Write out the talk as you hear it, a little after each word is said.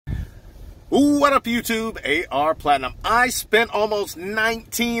What up, YouTube? AR Platinum. I spent almost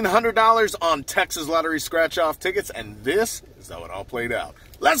 $1,900 on Texas Lottery scratch-off tickets, and this is how it all played out.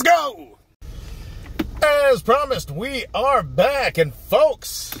 Let's go! As promised, we are back, and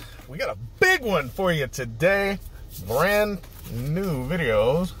folks, we got a big one for you today. Brand new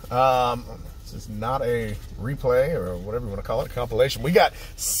videos. This is not a replay or whatever you want to call it, a compilation. We got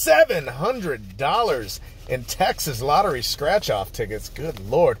 $700 in Texas Lottery scratch-off tickets. Good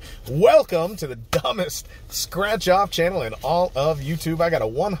Lord. Welcome to the dumbest scratch-off channel in all of YouTube. I got a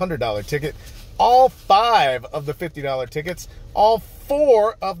 $100 ticket, all 5 of the $50 tickets, all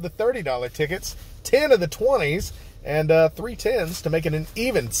 4 of the $30 tickets, 10 of the 20s, and 3 10s to make it an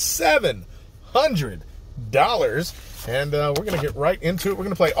even $700. And we're going to get right into it. We're going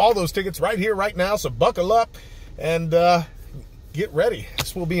to play all those tickets right here, right now. So buckle up and get ready.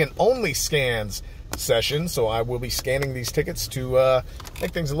 This will be an only scans session. So I will be scanning these tickets to make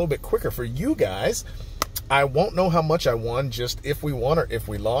things a little bit quicker for you guys. I won't know how much I won, just if we won or if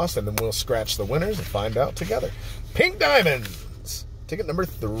we lost. And then we'll scratch the winners and find out together. Pink Diamonds. Ticket number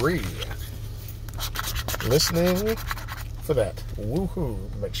 3. Listening for that.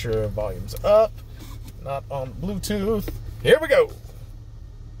 Woohoo. Make sure volume's up. Not on Bluetooth. Here we go.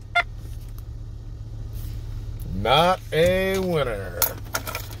 Not a winner.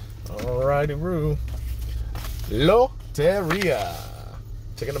 Alrighty, Roo. Loteria.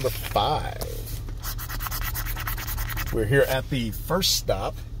 Ticket number 5. We're here at the first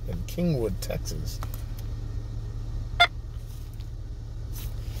stop in Kingwood, Texas.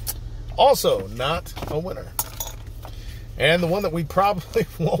 Also, not a winner. And the one that we probably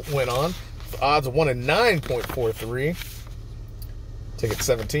won't win on. Odds of 1 in 9.43. Ticket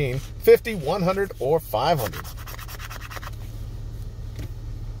 17. 50, 100, or 500.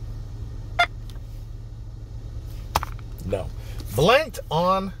 No. Blanked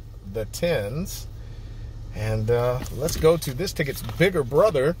on the 10s. And let's go to this ticket's bigger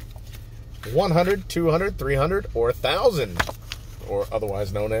brother. 100, 200, 300, or 1,000. Or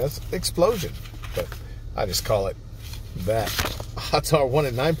otherwise known as Explosion. But I just call it that. Odds are 1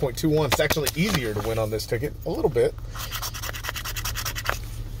 in 9.21. It's actually easier to win on this ticket. A little bit.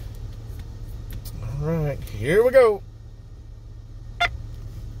 Alright, here we go.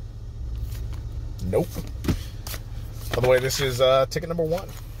 Nope. By the way, this is ticket number 1.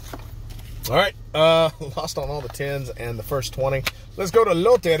 Alright, lost on all the 10s and the first 20. Let's go to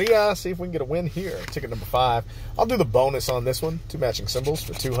Loteria, see if we can get a win here. Ticket number 5. I'll do the bonus on this one. 2 matching symbols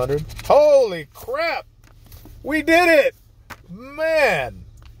for 200. Holy crap! We did it! Man!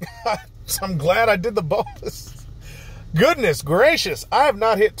 I'm glad I did the bonus. Goodness gracious, I have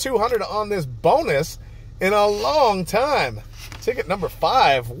not hit 200 on this bonus in a long time. Ticket number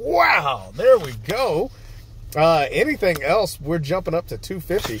 5. Wow, there we go. Anything else, we're jumping up to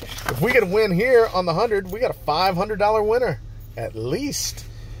 250. If we get a win here on the 100, we got a $500 winner. At least.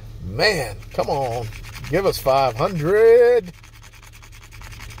 Man, come on. Give us 500.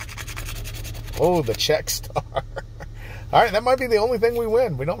 Oh, the check star. All right, that might be the only thing we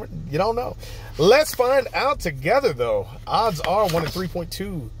win. You don't know. Let's find out together, though. Odds are 1 in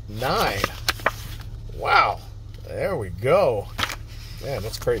 3.29. Wow. There we go. Man,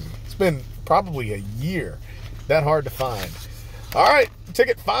 that's crazy. It's been probably a year. That hard to find. All right,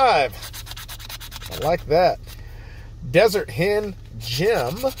 ticket 5. I like that. Desert Hen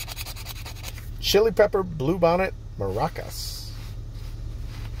Gem. Chili Pepper Bluebonnet Maracas.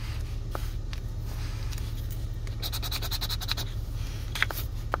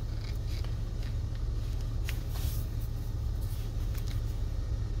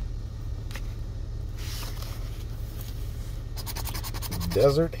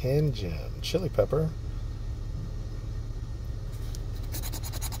 Desert Hen Gem. Chili Pepper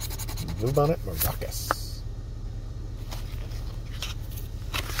Bluebonnet Maracas.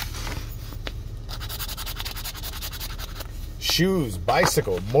 Shoes,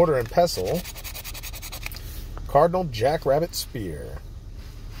 Bicycle, Mortar and Pestle, Cardinal Jackrabbit Spear.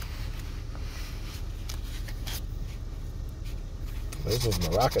 Those was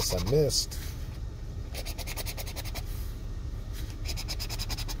Maracas I missed.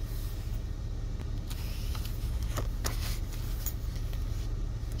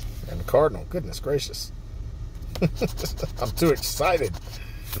 And the Cardinal, goodness gracious. I'm too excited.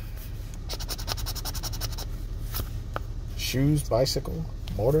 Shoes, Bicycle,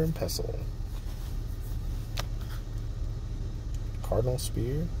 Mortar and Pestle. Cardinal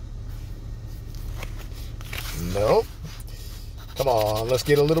Spear. Nope. Come on, let's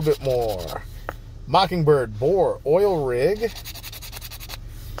get a little bit more. Mockingbird, Boar, Oil Rig,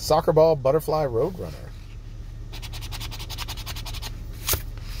 Soccer Ball, Butterfly, Roadrunner.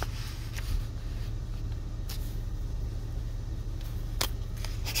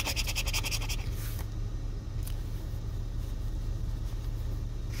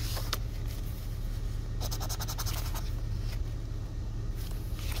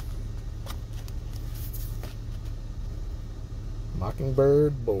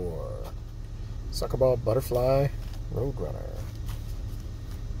 Mockingbird, Boar, Soccer Ball, Butterfly, Roadrunner.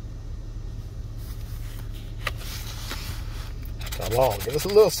 Come on, give us a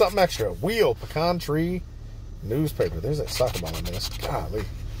little something extra. Wheel, Pecan Tree, Newspaper. There's that soccer ball I missed. Golly.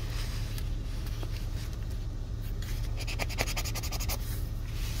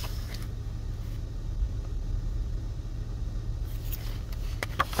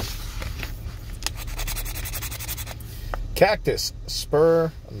 Cactus,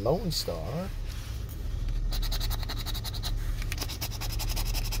 Spur, Lone Star.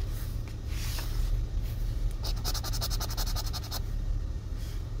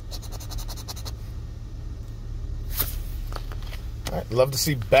 All right, love to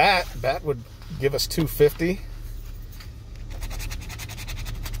see Bat. Bat would give us 250.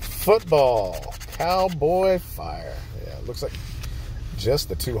 Football, Cowboy, Fire. Yeah, it looks like just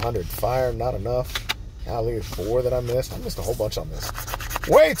the 200. Fire, not enough. Golly, 4 that I missed. I missed a whole bunch on this.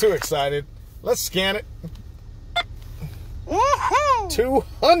 Way too excited. Let's scan it.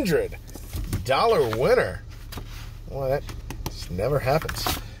 $200 winner. Well, that just never happens.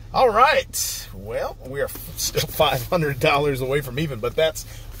 All right. Well, we are still $500 away from even, but that's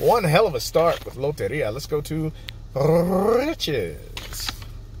one hell of a start with Loteria. Let's go to Riches.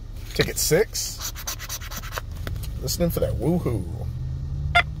 Ticket 6. Listening for that woohoo.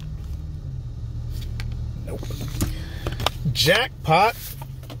 Nope. Jackpot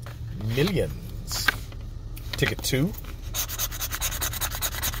Millions. Ticket 2.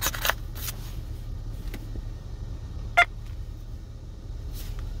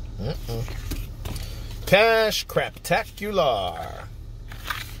 Cash Craptacular.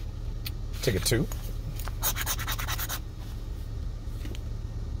 Ticket 2.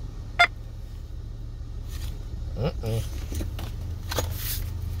 Mm-mm.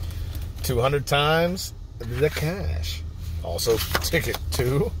 200 times the cash. Also, ticket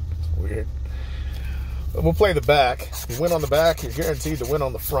 2. Weird. But we'll play the back. If you win on the back, you're guaranteed to win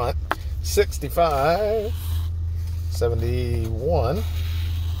on the front. 65, 71,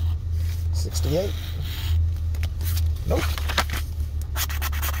 68. Nope.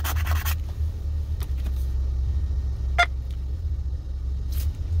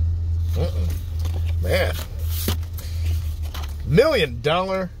 Man. $1 million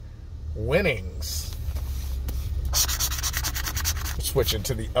winnings. Switch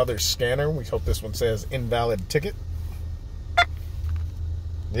into the other scanner. We hope this one says invalid ticket.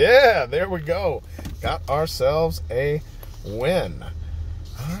 Yeah, there we go. Got ourselves a win.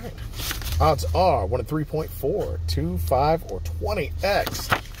 All right. Odds are 1 in 3.4, 2, 5, or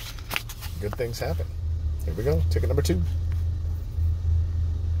 20x. Good things happen. Here we go. Ticket number 2.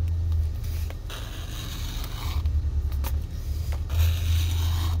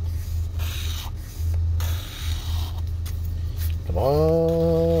 Come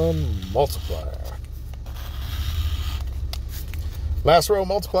on, multiplier. Last row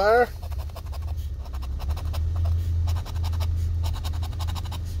multiplier.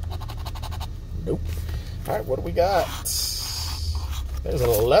 Nope. All right, what do we got? There's an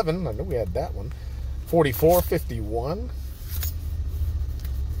 11. I knew we had that one. 44, 51.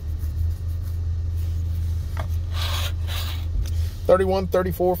 $31,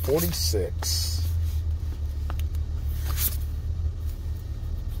 34, 46.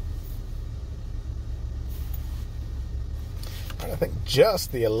 I think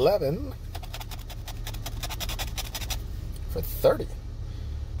just the 11 for 30.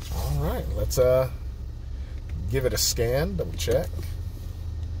 All right, let's give it a scan, double check.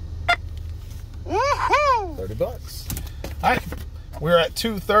 30 bucks. All right, we're at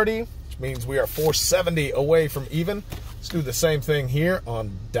 230, which means we are 470 away from even. Let's do the same thing here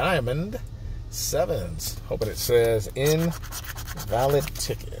on Diamond 7s. Hoping it says invalid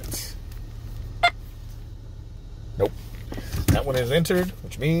ticket. Nope. That one is entered,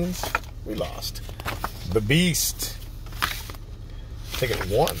 which means we lost. The Beast. Ticket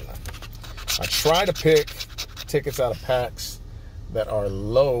 1. I try to pick tickets out of packs that are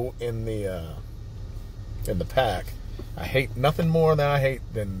low in the pack. I hate nothing more than I hate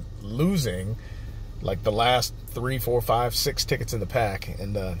than losing like the last 3, 4, 5, 6 tickets in the pack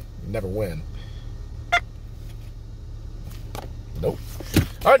and never win. Nope.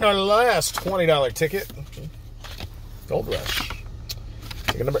 All right, now the last $20 ticket. Gold Rush.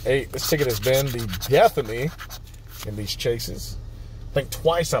 Ticket number 8. This ticket has been the death of me in these chases. I think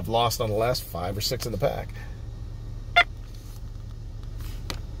twice I've lost on the last 5 or 6 in the pack.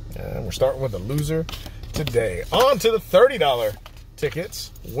 And we're starting with the loser today. On to the $30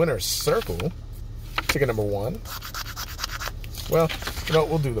 tickets. Winner's Circle. Ticket number 1. Well, you know what?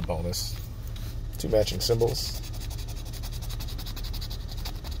 We'll do the bonus. 2 matching symbols.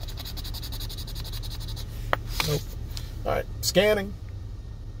 right, scanning.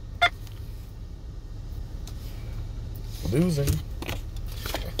 Losing.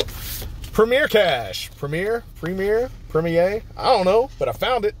 Premier Cash. Premier. I don't know, but I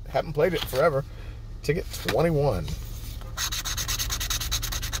found it. Haven't played it in forever. Ticket 21.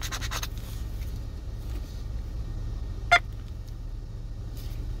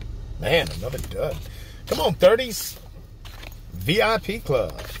 Man, another dud. Come on, 30s. VIP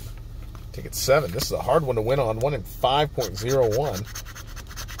Club. Ticket 7. This is a hard one to win on. 1 in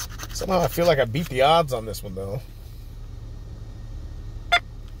 5.01. Somehow I feel like I beat the odds on this one, though.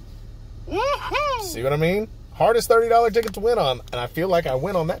 See what I mean? Hardest $30 ticket to win on, and I feel like I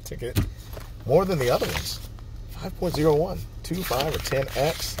win on that ticket more than the other ones. 5.01. 2, 5, or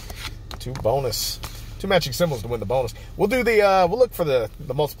 10x. 2 bonus. 2 matching symbols to win the bonus. We'll do the, we'll look for the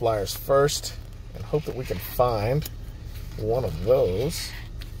multipliers first and hope that we can find one of those.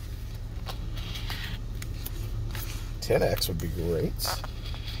 10x would be great.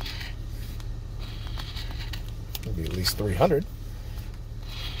 Would be at least 300.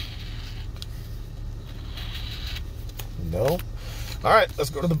 No. All right, let's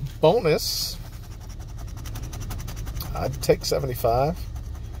go to the bonus. I'd take 75.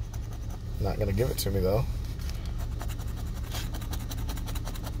 Not going to give it to me, though.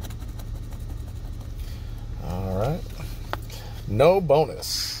 All right. No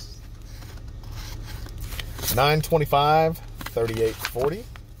bonus. 925, 38, 40.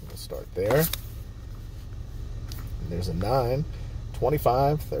 We'll start there. And there's a 9,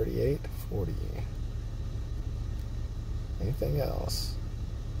 25, 38, 40. Anything else?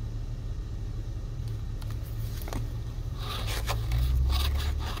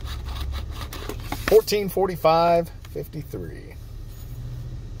 $14.45, 53.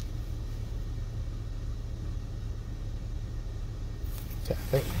 I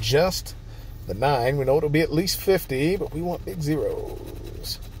think just the 9. We know it'll be at least 50, but we want big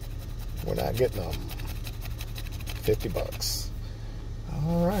zeros. We're not getting them. 50 bucks.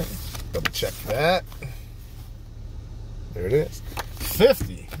 All right. Double check that. There it is.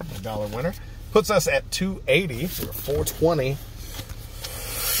 $50 winner. Puts us at 280. We're 420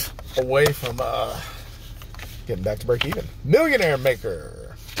 away from getting back to break even. Millionaire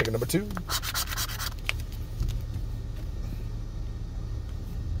Maker. Ticket number 2.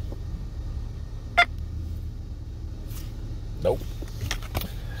 Nope.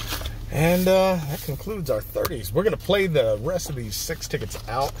 And that concludes our 30s. We're going to play the rest of these 6 tickets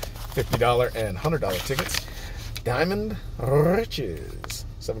out. $50 and $100 tickets. Diamond Riches.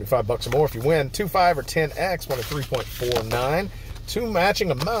 75 bucks or more if you win. 2, 5, or 10x. 1 to 3.49. 2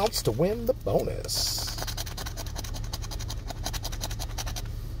 matching amounts to win the bonus.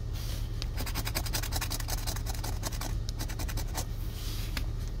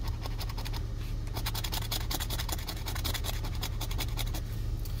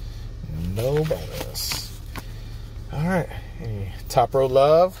 No bonus. All right. Any top row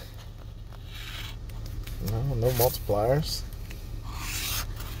love? No multipliers.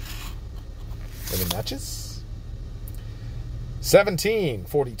 Any matches? 17,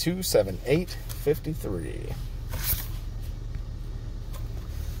 42, 7, 8, 53.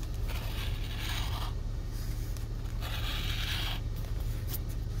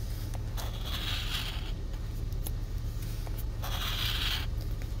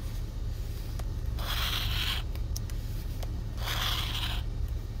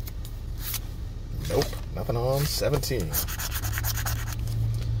 Nope, nothing on 17.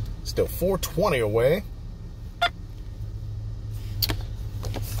 Still 420 away.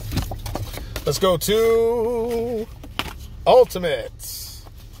 Let's go to Ultimates.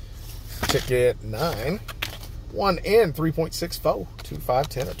 Ticket 9. 1 in 3.64. 2, 5,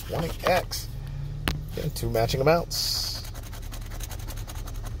 10, or 20x. Again, 2 matching amounts.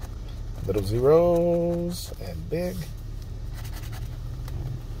 Little zeros and big.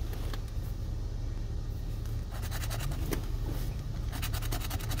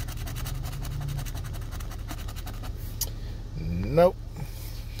 Nope.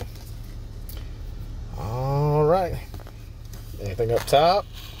 All right. Anything up top?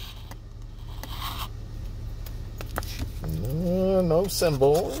 No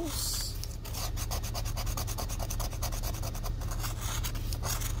symbols.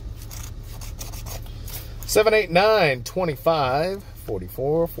 $7, $8, $9, $25,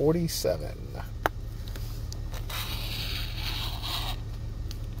 $44, $47.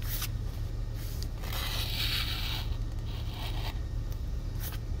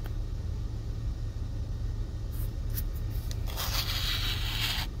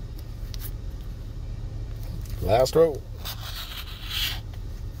 Last row.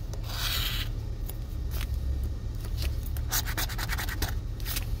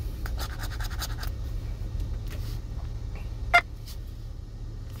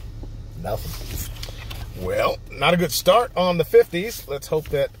 Nothing. Well, not a good start on the 50s. Let's hope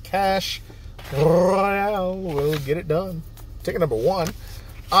that Cash Royale will get it done. Ticket number 1.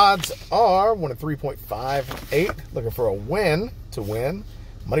 Odds are 1 in 3.58. Looking for a win to win.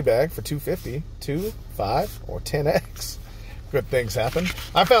 Money bag for 250, 2, 5, or 10x. Good things happen.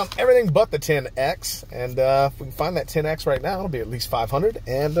 I found everything but the 10x, and if we can find that 10x right now, it'll be at least 500,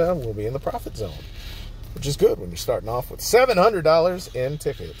 and we'll be in the profit zone, which is good when you're starting off with $700 in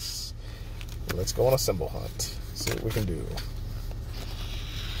tickets. Let's go on a symbol hunt. See what we can do.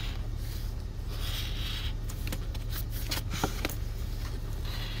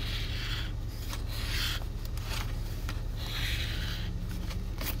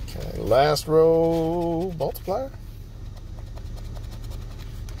 Okay, last row multiplier.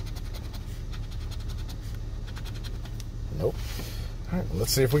 Nope. All right, well,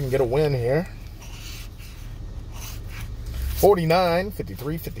 let's see if we can get a win here. 49,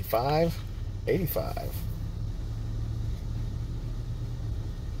 53, 55, 85.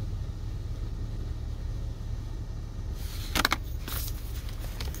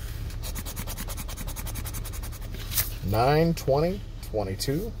 $9, $20,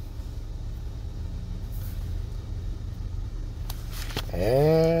 $22.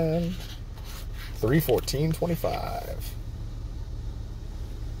 And $3, $14, $25.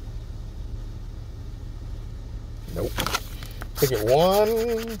 Nope. Ticket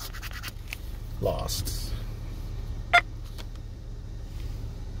 1 lost.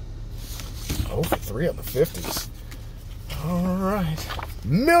 0 for 3 on the 50s. All right.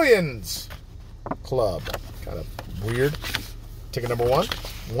 Millions Club. Kind of weird. Ticket number 1.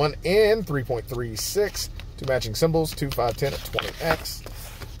 1 in 3.36. 2 matching symbols. 2, 5, 10 at 20x.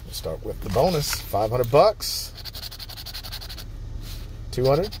 We'll start with the bonus. $500.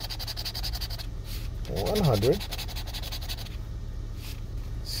 200. 100.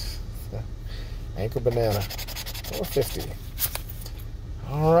 Anchor banana. 450.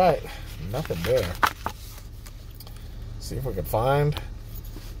 All right. Nothing there. See if we can find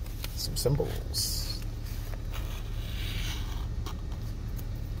some symbols.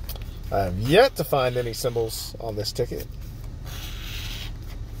 I have yet to find any symbols on this ticket.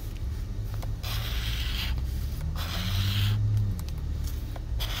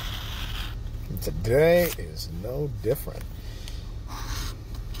 And today is no different.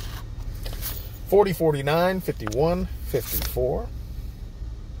 40, 49, 51, 54.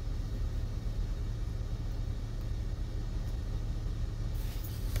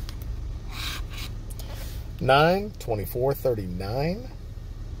 $9, 24, 39.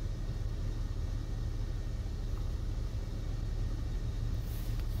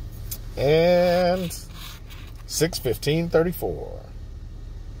 And $6, 15, 34.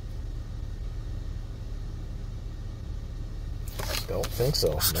 Don't think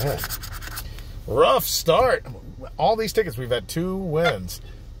so, man. Rough start. All these tickets, we've had 2 wins.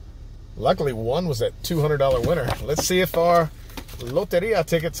 Luckily, one was that $200 winner. Let's see if our Loteria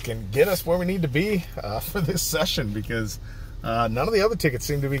tickets can get us where we need to be for this session, because none of the other tickets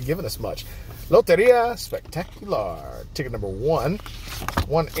seem to be giving us much. Loteria Spectacular. Ticket number 1.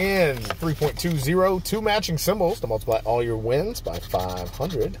 1 in 3.20. 2 matching symbols to multiply all your wins by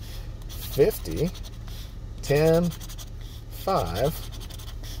 500. 50. 10. 5.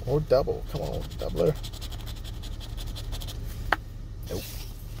 Or double. Come on, doubler. Nope.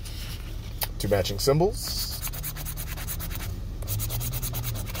 2 matching symbols.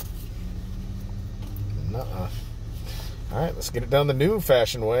 Nuh-uh. Alright, let's get it down the new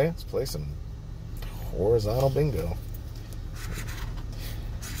fashion way. Let's play some horizontal bingo.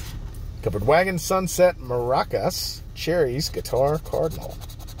 Covered Wagon, Sunset, Maracas, Cherries, Guitar, Cardinal.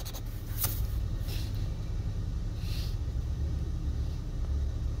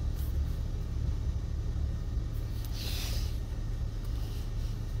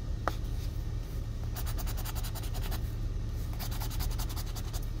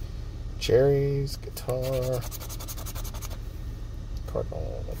 Cherries, Guitar,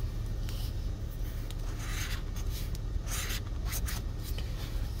 Cardinal.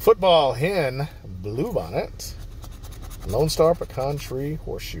 Football, Hen, Bluebonnet, Lone Star, Pecan Tree,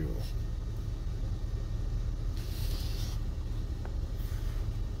 Horseshoe.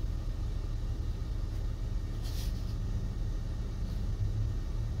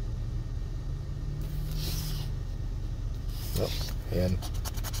 Nope, Hen.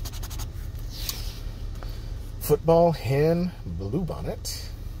 Football, Hen, Bluebonnet,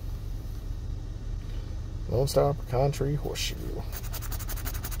 Lone Star, Pecan Tree, Horseshoe.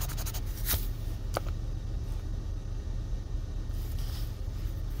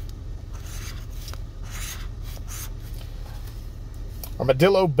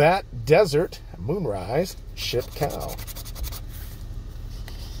 Armadillo, Bat, Desert, Moonrise, Ship, Cow.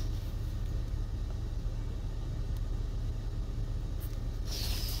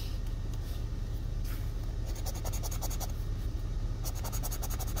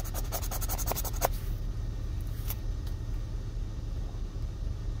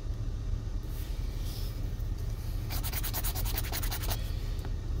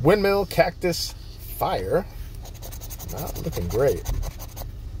 Windmill, Cactus, Fire. Not looking great.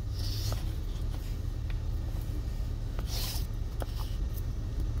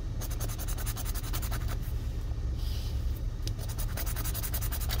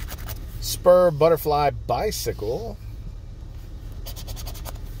 Spur, Butterfly, Bicycle.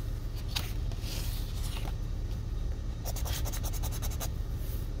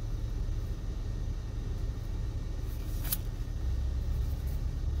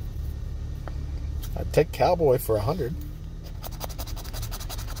 I'd take Cowboy for 100.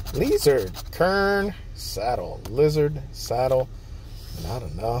 Lizard, Kern, Saddle, Lizard, Saddle, not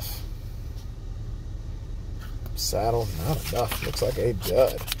enough. Saddle, not enough. Looks like a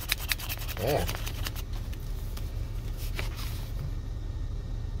dud. Man.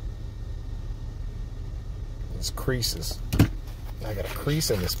 These creases. I got a crease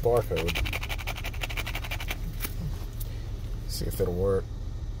in this barcode. See if it'll work.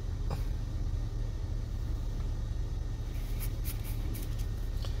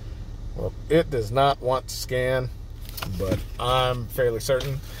 Well, it does not want to scan, but I'm fairly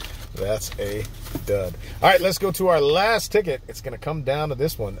certain that's a dud. All right, let's go to our last ticket. It's going to come down to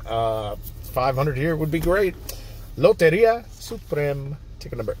this one. 500 here would be great. Loteria Supreme,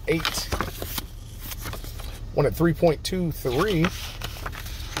 ticket number 8. One at 3.23.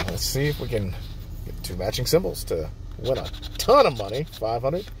 Let's see if we can get 2 matching symbols to win a ton of money.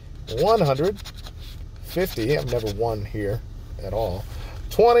 500, 100, 50. I've never won here at all.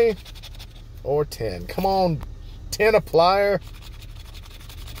 20 or 10. Come on, 10 a plier.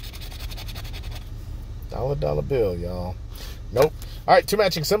 $1 bill, y'all. Nope. All right, 2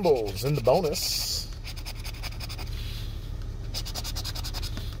 matching symbols in the bonus.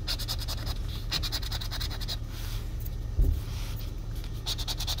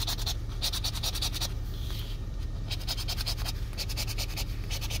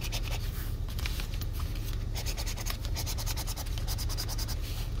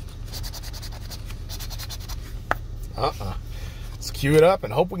 Let's cue it up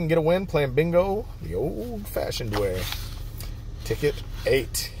and hope we can get a win playing bingo the old-fashioned way. Ticket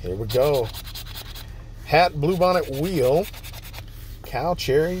 8. Here we go. Hat, Bluebonnet, Wheel. Cow,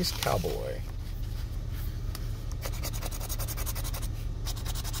 Cherries, Cowboy.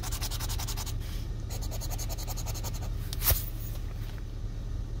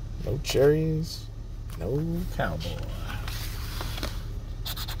 No cherries, no cowboy.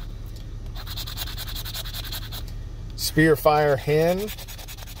 Spear, Fire, Hen,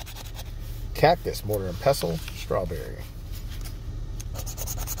 Cactus, Mortar and Pestle, Strawberry.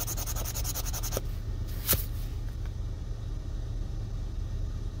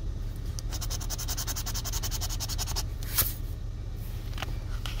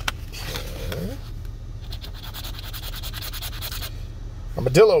 Okay.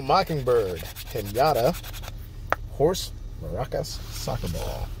 Armadillo, Mockingbird, Pinata, Horse, Maracas, Soccer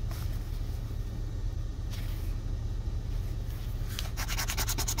Ball.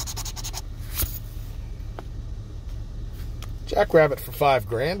 Jackrabbit for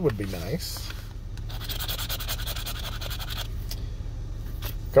 $5 would be nice.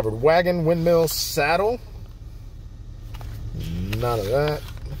 Covered Wagon, Windmill, Saddle. None of that.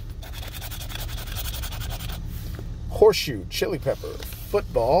 Horseshoe, Chili Pepper,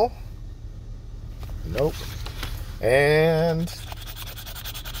 Football. Nope. And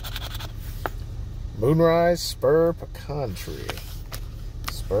Moonrise, Spur, Pecan Tree.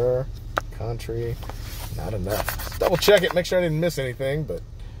 Spur, Pecan Tree. Not enough. Double check it, make sure I didn't miss anything, but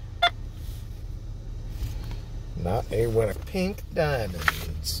not a winner. Pink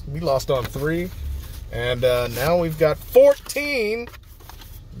Diamonds. We lost on 3, and now we've got 14.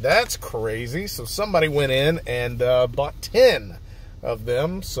 That's crazy. So somebody went in and bought 10 of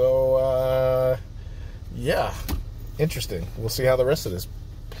them. So, yeah, interesting. We'll see how the rest of this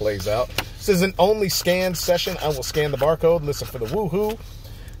plays out. This is an only scan session. I will scan the barcode, listen for the woohoo.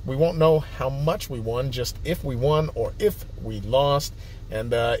 We won't know how much we won, just if we won or if we lost.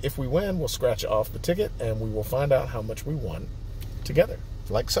 And if we win, we'll scratch off the ticket, and we will find out how much we won together,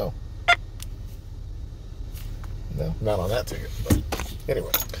 like so. No, not on that ticket, but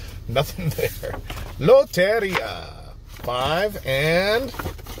anyway, nothing there. Loteria, 5 and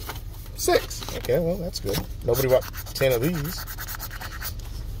 6. Okay, well, that's good. Nobody bought 10 of these.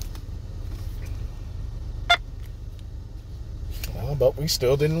 but we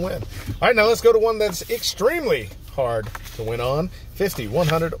still didn't win. All right, now let's go to one that's extremely hard to win on. 50,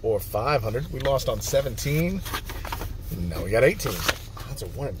 100, or 500. We lost on 17. Now we got 18. That's a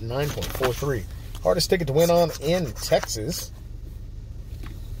 1 at 9.43. Hardest ticket to win on in Texas.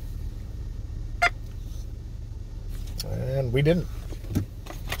 And we didn't.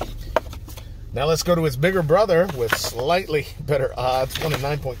 Now let's go to its bigger brother with slightly better odds. 1 at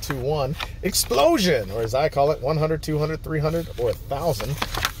 9.21. Explosion, or as I call it, 100, 200, 300, or 1,000.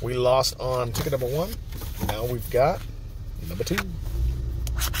 We lost on ticket number 1. Now we've got number 2.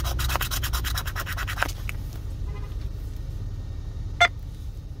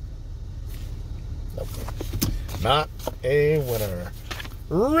 Nope. Not a winner.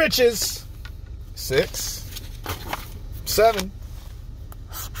 Riches. 6, 7.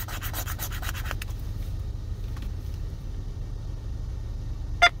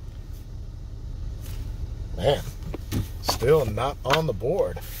 Man, still not on the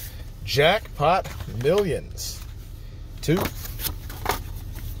board. Jackpot Millions. 2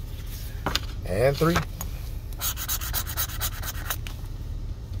 and 3.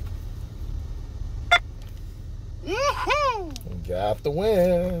 Got the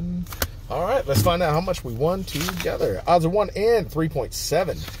win. All right, let's find out how much we won together. Odds are 1 and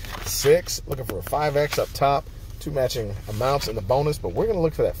 3.76. Looking for a 5X up top. 2 matching amounts in the bonus, but we're going to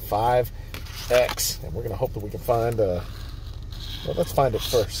look for that 5X, and we're going to hope that we can find well, let's find it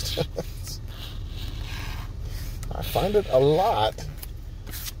first. I find it a lot.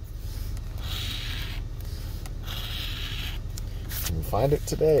 We'll find it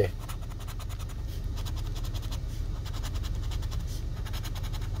today.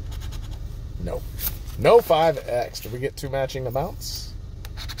 No. No 5X. Did we get 2 matching amounts?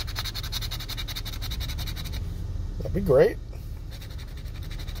 That'd be great.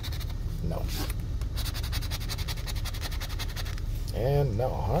 No. And no.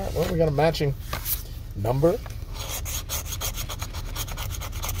 All right. Well, we got a matching number.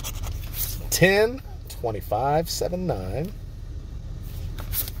 10, 25, 7, 9.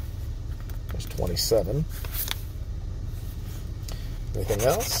 There's 27. Anything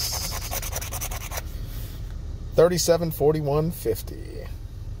else? 37, 41, 50.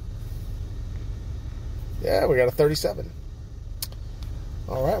 Yeah, we got a 37.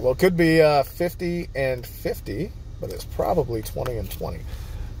 All right, well, it could be 50 and 50, but it's probably 20 and 20.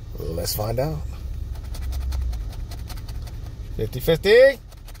 Let's find out. 50-50?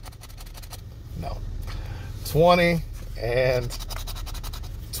 No. 20 and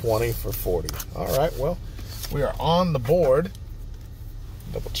 20 for 40. All right, well, we are on the board.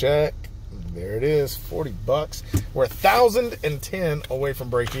 Double check. There it is, 40 bucks. We're 1,010 away from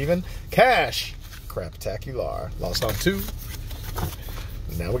break even. Cash, craptacular. Lost on 2.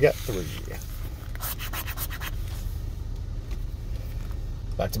 Now we got 3.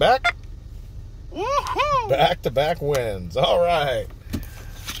 Back to back. Back to back wins. All right.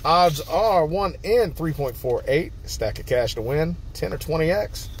 Odds are 1 and 3.48. Stack of cash to win. 10 or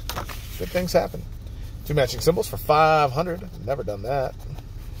 20X. Good things happen. 2 matching symbols for 500. Never done that.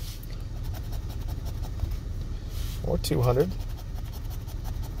 Or 200.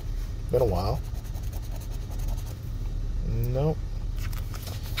 Been a while. Nope.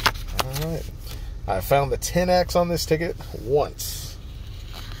 All right. I found the 10X on this ticket once.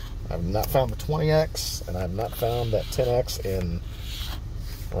 I've not found the 20X, and I've not found that 10X in,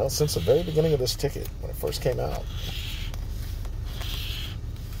 well, since the very beginning of this ticket, when it first came out.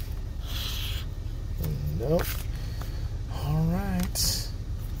 Nope. All right. Let's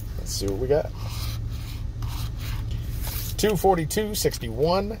see what we got. 242,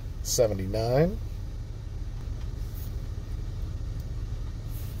 61, 79.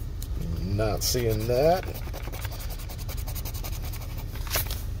 Not seeing that.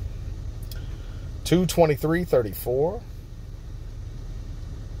 223, 34.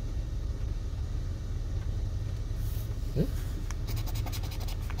 Hmm.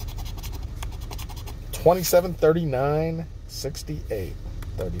 27, 39, 68.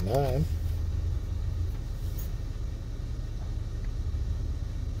 39.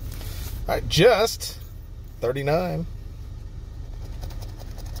 All right, just 39.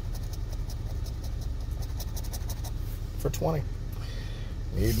 For 20.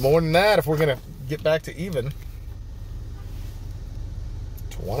 Need more than that if we're going to get back to even.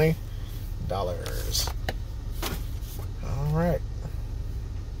 $20. All right.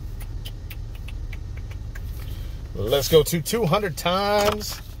 Let's go to 200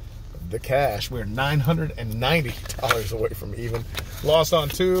 times the cash. We're $990 away from even. Lost on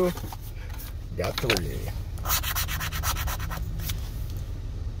 2. Got 3.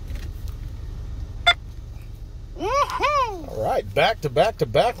 All All right, back to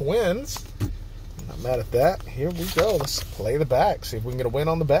back wins. I'm not mad at that. Here we go. Let's play the back. See if we can get a win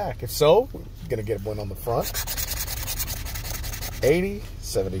on the back. If so, we're going to get a win on the front. 80,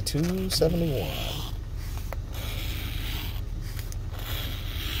 72, 71.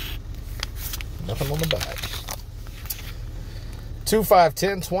 Nothing on the back. 2, 5,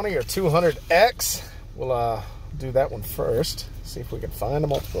 10, 20, or 200X. We'll do that one first. See if we can find a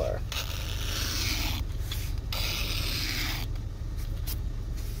multiplier.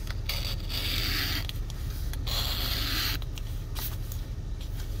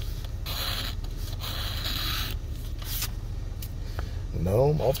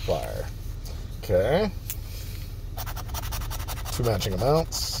 No multiplier. Okay. 2 matching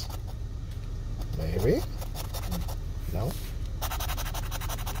amounts. Maybe. No.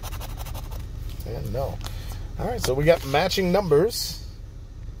 And no. All right, so we got matching numbers.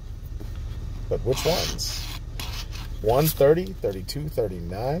 But which ones? 1, 30, 32,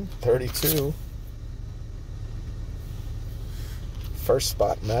 39, 32. First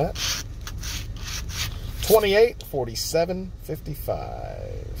spot match. 28, 47,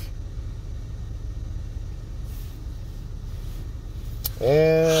 55.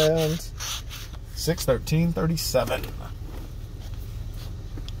 And 6, 13, 37. All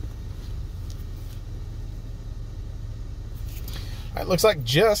right, looks like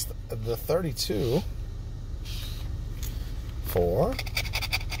just the 32 for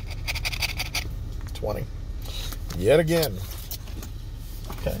 20. Yet again.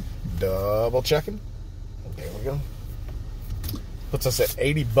 Okay, double checking. There we go. Puts us at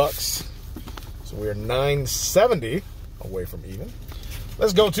 80 bucks. So we're 970 away from even.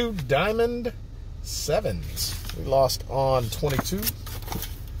 Let's go to Diamond Sevens. We lost on 22.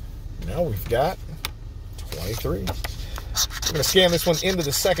 Now we've got 23. We're going to scan this one into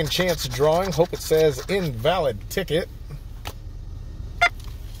the second chance drawing. Hope it says invalid ticket.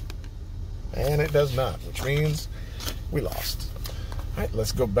 And it does not, which means we lost. All right,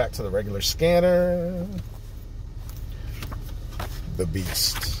 let's go back to the regular scanner. The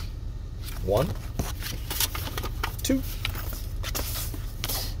Beast. 1, 2.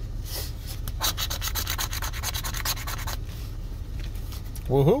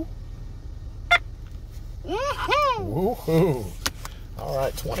 Woohoo. Woohoo. All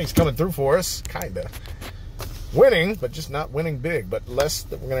right, 20's coming through for us. Kinda. Winning, but just not winning big, but less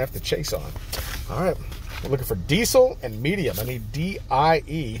that we're going to have to chase on. All right, we're looking for diesel and medium. I need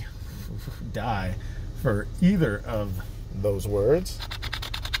D-I-E, die, for either of those words.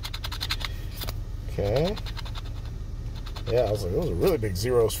 Okay. Yeah, I was like, those are really big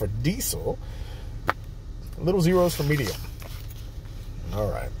zeros for diesel. Little zeros for medium. All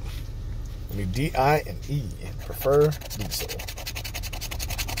right. We need D-I and E. Prefer diesel.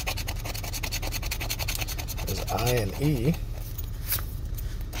 There's I and E.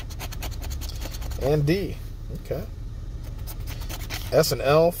 And D. Okay. S and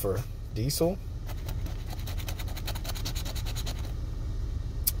L for diesel.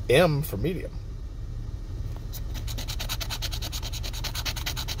 M for medium.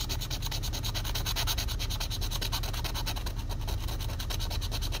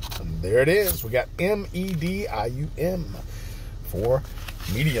 And there it is. We got M-E-D-I-U-M for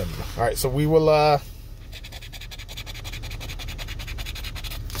medium. All right, so we will let's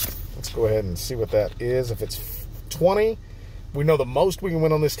go ahead and see what that is. If it's 20, we know the most we can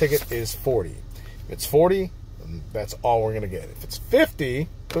win on this ticket is 40. If it's 40, that's all we're going to get. If it's 50,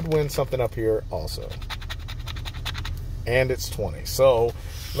 could win something up here also. And it's 20. So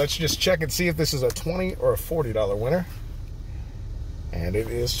let's just check and see if this is a $20 or a $40 winner. And it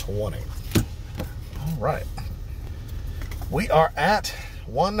is 20. All right. We are at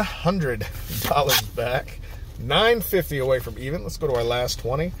 $100 back. $9.50 away from even. Let's go to our last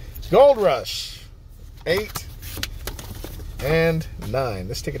 20. Gold Rush. 8 and 9.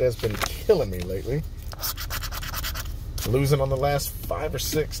 This ticket has been killing me lately. Losing on the last 5 or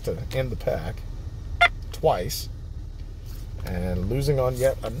 6 to end the pack. Twice. And losing on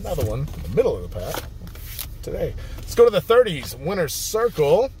yet another one in the middle of the pack today. Let's go to the 30s. Winner's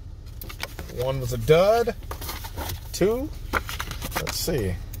Circle. 1 was a dud. 2. Let's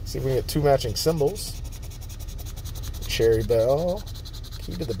see. See if we can get 2 matching symbols. Cherry Bell.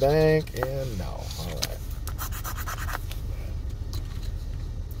 Key to the bank. And no. All right.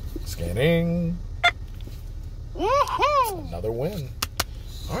 Scanning. Another win.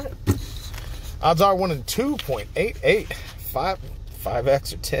 All right. Odds are 1 in 2.88.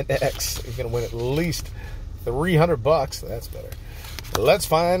 5x or 10x. You're going to win at least $300. That's better. Let's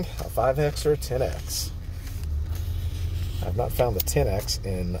find a 5x or a 10x. I've not found the 10x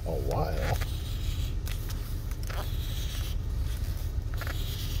in a while.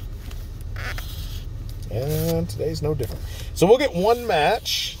 And today's no different. So we'll get one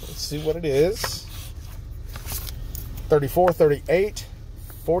match. Let's see what it is. 34, 38,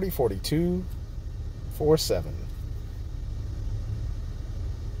 40, 42, 47.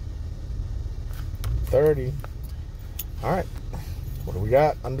 30. All right. What do we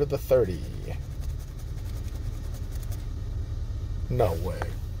got under the 30? No way.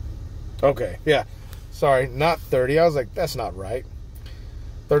 Okay, yeah. Sorry, not 30. I was like, that's not right.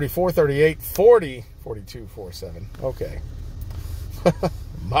 34, 38, 40, 42, 47. Okay.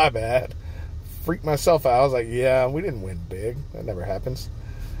 My bad. Freaked myself out. I was like, yeah, we didn't win big. That never happens.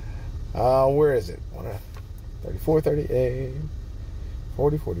 Where is it? 34, 38,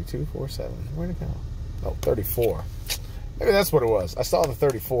 40, 42, 47. Where'd it go? Oh, 34. Maybe that's what it was. I saw the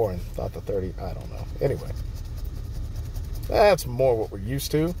 34 and thought the 30. I don't know. Anyway. That's more what we're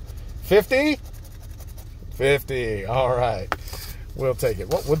used to. 50? 50. All right. We'll take it.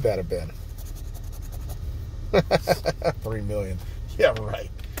 What would that have been? 3 million. Yeah, right.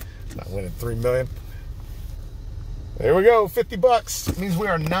 Not winning 3 million. There we go. 50 bucks. It means we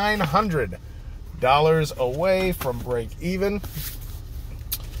are $900 away from break even.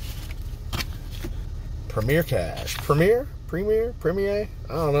 Premier cash. Premier? I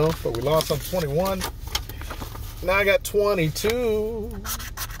don't know. But we lost on 21. Now I got 22.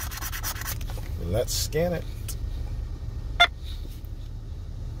 Let's scan it.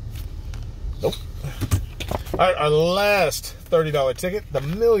 Nope. All right, our last $30 ticket, the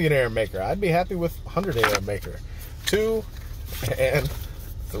Millionaire Maker. I'd be happy with $100 Maker. 2 and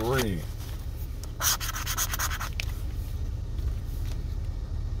 3.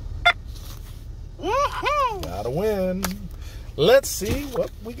 Gotta win. Let's see what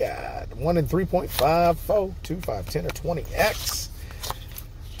we got. 1 in 3.5, 4, 2, 5, 10, or 20x.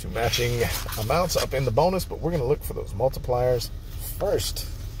 2 matching amounts up in the bonus, but we're going to look for those multipliers first.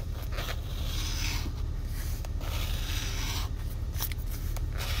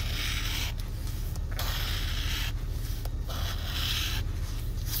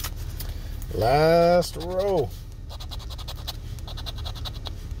 Last row.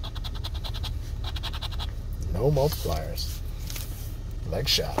 No multipliers. Leg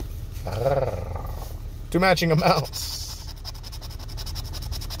shot. 2 matching amounts.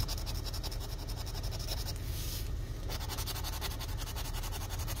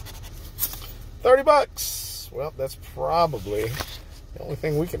 $30. Well, that's probably the only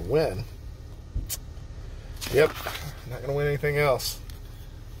thing we can win. Yep. Not gonna win anything else.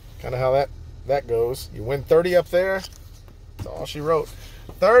 Kind of how that goes. You win 30 up there. That's all she wrote.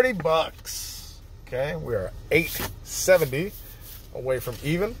 30 bucks. Okay, we are $870 away from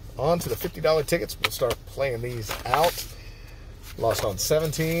even. On to the $50 tickets. We'll start playing these out. Lost on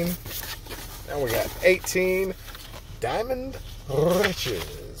 17. Now we got 18. Diamond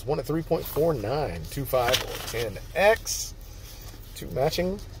Riches. 1 at 3.49. 2, 5, or 10x. 2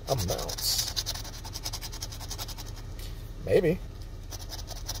 matching amounts. Maybe.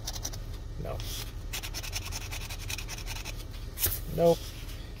 No. Nope.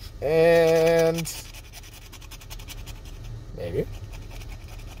 And maybe.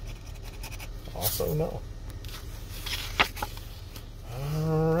 Also no.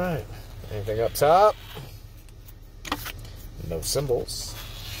 All right. Anything up top? No symbols.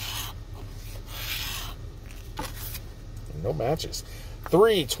 No matches.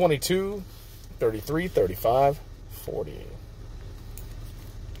 3, 22, 33, 35, 40.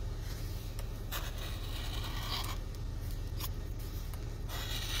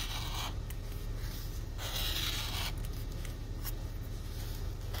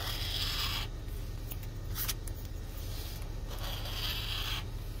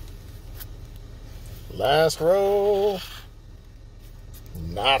 Last row.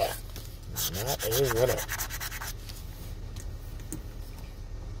 Nada. Not a winner.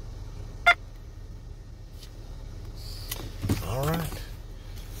 All right.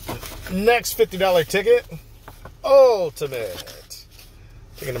 Next $50 ticket. Ultimate.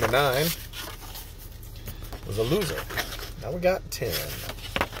 Ticket number 9 was a loser. Now we got 10.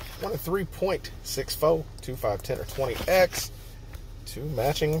 1 at 3.64, 2, 5, 10, or 20x. 2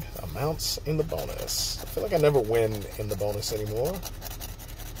 matching amounts in the bonus. I feel like I never win in the bonus anymore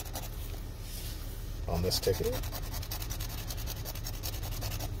on this ticket.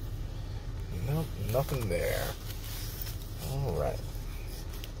 Nope, nothing there. All right.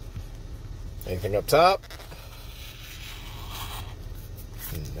 Anything up top?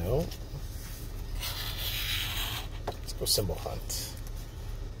 No. Let's go symbol hunt.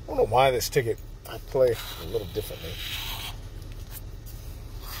 I don't know why this ticket I play a little differently.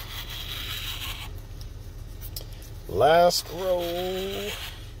 Last row,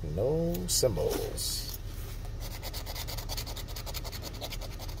 no symbols.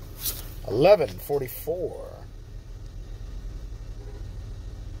 1144.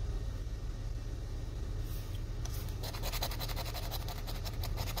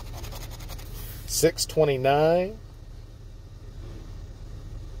 629.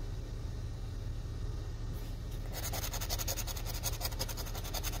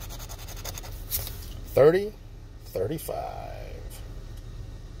 30, 35.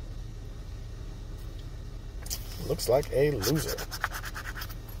 Looks like a loser.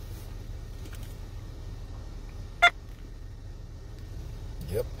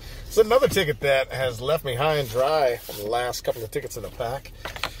 Yep. It's another ticket that has left me high and dry from the last couple of tickets in the pack.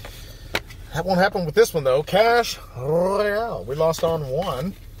 That won't happen with this one, though. Cash Royale. We lost on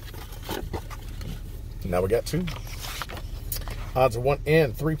one. Now we got two. Odds are 1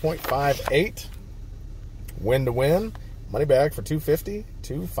 in 3.58. Win to win. Money bag for 250,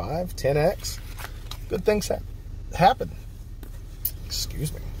 2, 5, 10x. Good things happen.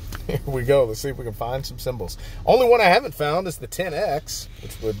 Excuse me. Here we go. Let's see if we can find some symbols. Only one I haven't found is the 10x,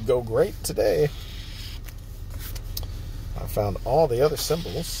 which would go great today. I found all the other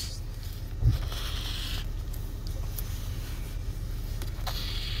symbols.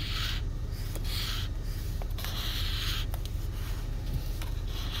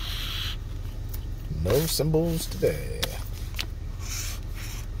 No symbols today.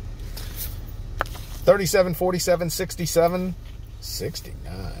 37, 47, 67,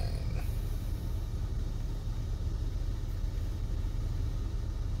 69.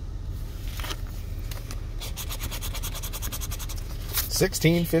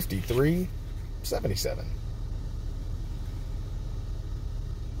 1653, 77.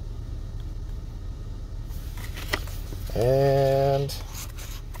 And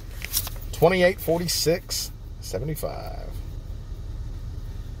 2846, 75.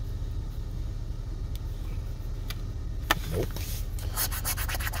 Nope.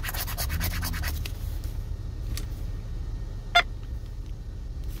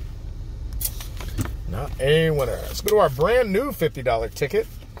 Not a winner. Let's go to our brand new $50 ticket.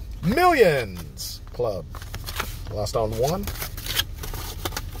 Millions Club. Lost on one.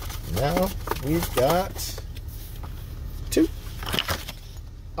 Now we've got two.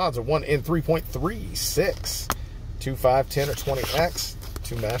 Odds are 1 in 3.36. 2, 5, 10, or 20x.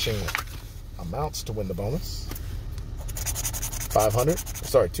 Two matching amounts to win the bonus. 500.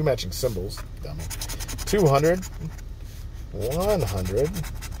 Sorry, two matching symbols. Dummy. 200. 100.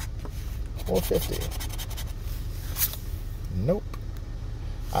 Or 50. Nope.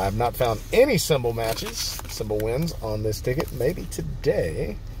 I have not found any symbol matches, symbol wins on this ticket. Maybe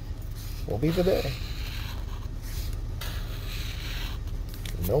today will be the day.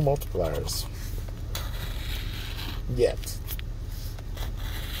 No multipliers. Yet.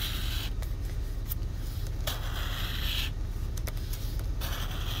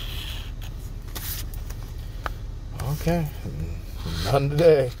 Okay. None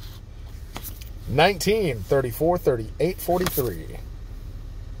today. 19, 34, 38, 43.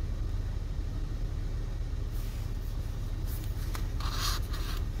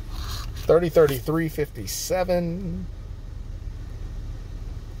 30, 33, 57.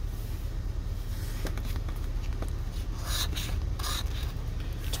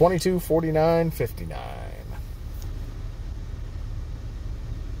 22, 49, 59.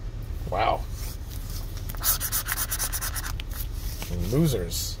 Wow.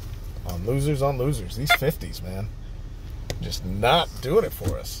 Losers. On losers on losers. These 50s, man. Just not doing it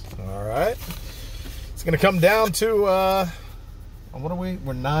for us. All right. It's going to come down to, what are we?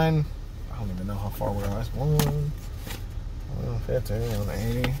 We're 9. I don't even know how far we are. 1, 15,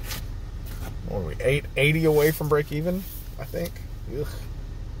 80. What are we? 880 away from break even, I think. Ugh.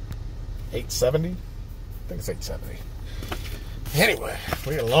 870? I think it's 870. Anyway,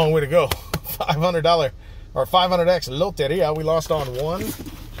 we got a long way to go. $500 or 500x Loteria. We lost on one.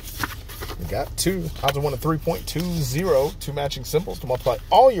 We got two. Odds of 1 to 3.20. Two matching symbols to multiply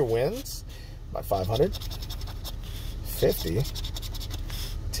all your wins by 500. 50.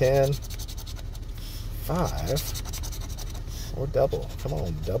 10. 5. Or double. Come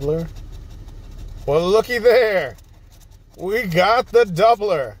on, doubler. Well, looky there. We got the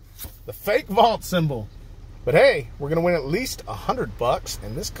doubler. The fake vault symbol. But hey, we're going to win at least $100,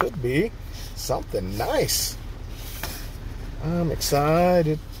 and this could be something nice. I'm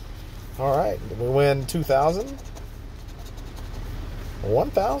excited. All right, did we win 2,000?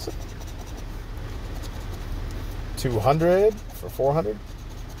 1,000? 200 for 400?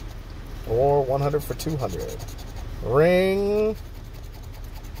 Or 100 for 200? Ring.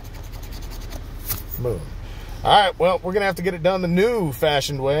 Moon. All right, well, we're going to have to get it done the new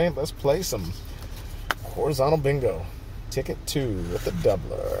fashioned way. Let's play some horizontal bingo. Ticket 2 with the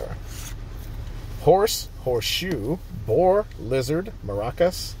doubler. Horse, horseshoe, boar, lizard,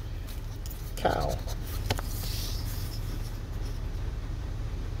 maracas, cow.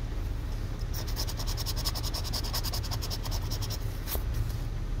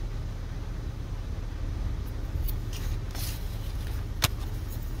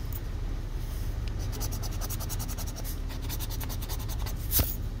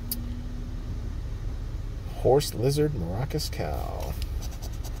 Horse, lizard, maracas, cow.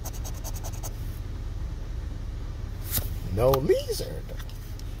 No lizard.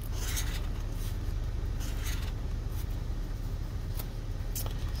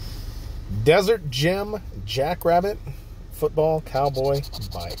 Desert gem, jackrabbit, football, cowboy,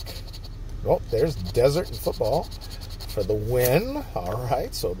 bike. Oh, there's desert and football for the win. All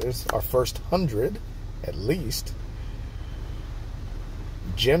right, so there's our first 100 at least.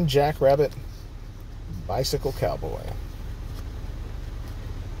 Gem, jackrabbit, bicycle, cowboy.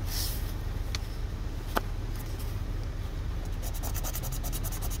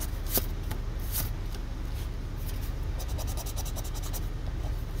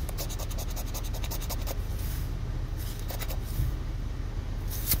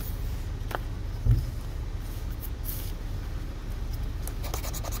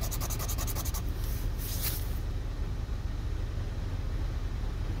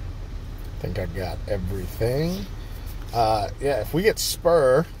 I think I got everything. Yeah, if we get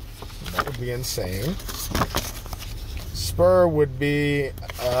Spur, that would be insane. Spur would be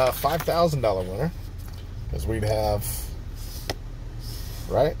a $5,000 winner, because we'd have,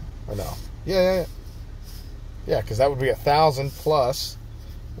 right? Or no? Yeah, because that would be 1,000 plus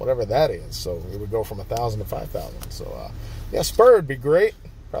whatever that is. So it would go from 1,000 to 5,000. So yeah, Spur would be great.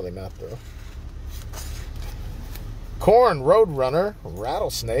 Probably not though. Corn, Roadrunner,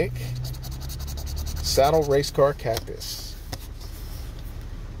 Rattlesnake, Saddle, Race Car, Cactus.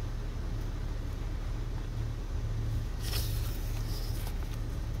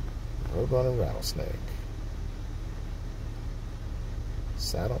 Roadrunner, Rattlesnake,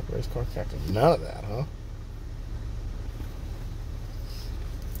 Saddle, Race Car, Cactus. None of that, huh?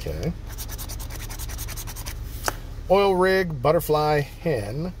 Okay. Oil Rig, Butterfly,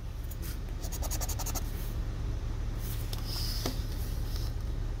 Hen.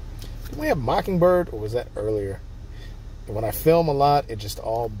 Did we have Mockingbird, or was that earlier? When I film a lot, it just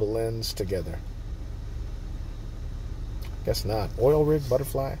all blends together. Guess not. Oil Rig,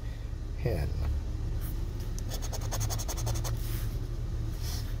 Butterfly, Hen.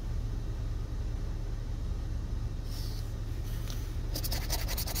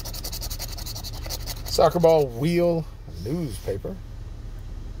 Soccer ball, wheel, newspaper.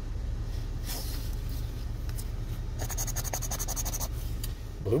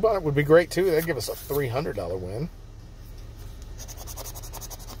 Bluebonnet would be great too. That'd give us a $300 win.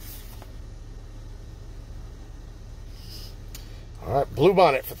 All right,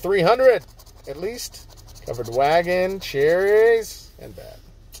 Bluebonnet for $300 at least. Covered wagon, cherries, and bad.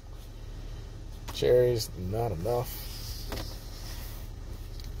 Cherries, not enough.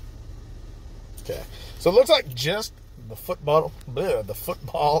 Okay, so it looks like just the football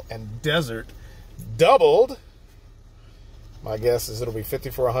and desert doubled. My guess is it'll be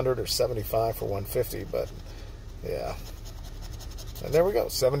 50 for 100 or 75 for 150, but yeah. And there we go,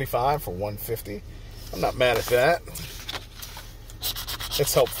 75 for 150. I'm not mad at that.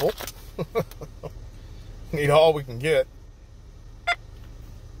 It's helpful. Need all we can get.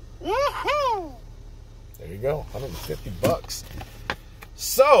 Woohoo! There you go, 150 bucks.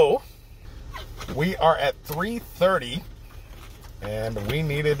 So we are at 330, and we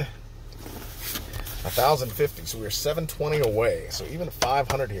needed 1,050, so we were 720 away. So even a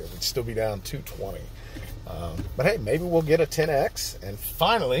 500 here, we'd still be down 220. But hey, maybe we'll get a 10x and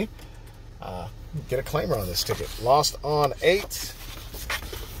finally get a claimer on this ticket. Lost on 8,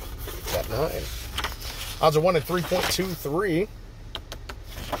 got 9. Odds are 1 in 3.23.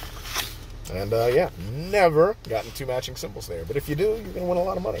 And yeah, never gotten 2 matching symbols there. But if you do, you're going to win a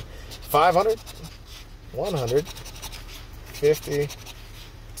lot of money. 500, 100, 50,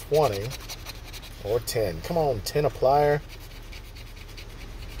 20, or 10. Come on, 10 a plier.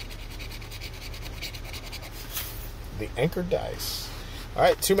 The anchor dice. All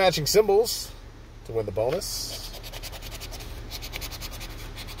right, 2 matching symbols to win the bonus.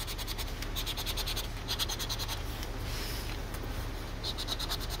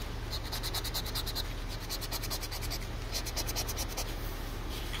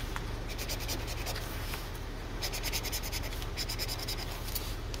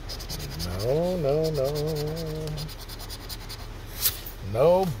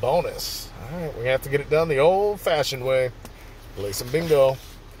 No bonus. All right, we have to get it done the old-fashioned way. Play some bingo.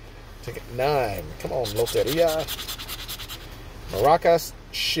 Ticket 9. Come on, Loteria. Maracas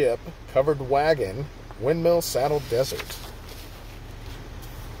ship, covered wagon, windmill saddle desert.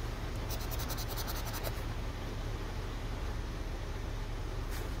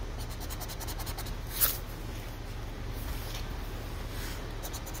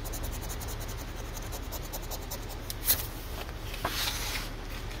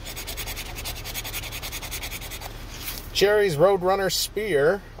 Cherry's Roadrunner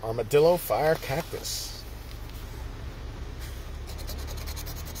Spear, Armadillo Fire Cactus.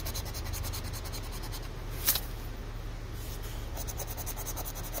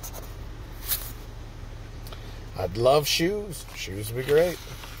 I'd love shoes. Shoes would be great.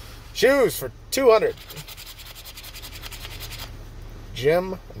 Shoes for 200.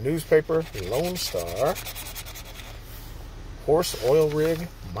 Gem Newspaper Lone Star. Horse Oil Rig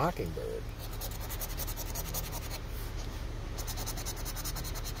Mockingbird.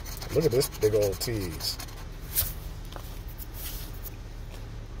 Look at this big old tease.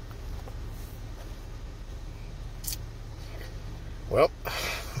 Well,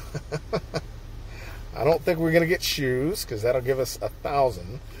 I don't think we're going to get shoes because that'll give us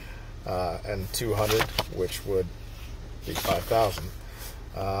 1,000 and 200, which would be 5,000.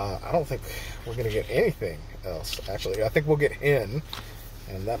 I don't think we're going to get anything else. Actually, I think we'll get hen,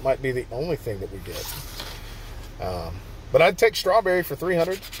 and that might be the only thing that we get. But I'd take strawberry for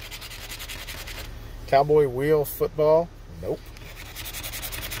 300. Cowboy wheel football. Nope.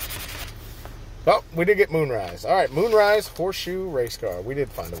 Oh, we did get Moonrise. All right, Moonrise horseshoe race car. We did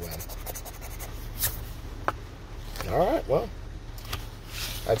find a win. All right, well,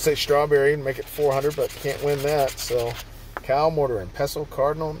 I'd say strawberry and make it 400, but can't win that. So, cow, mortar, and pestle,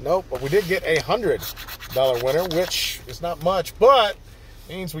 cardinal. Nope, but we did get a $100 winner, which is not much, but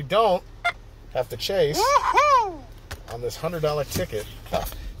means we don't have to chase on this $100 ticket.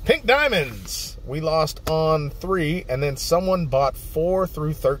 Pink diamonds. We lost on 3, and then someone bought 4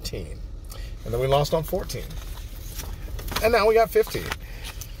 through 13. And then we lost on 14. And now we got 15.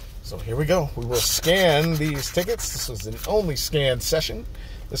 So here we go. We will scan these tickets. This was an only scan session.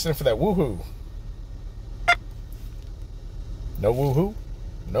 Listening for that woohoo. No woohoo,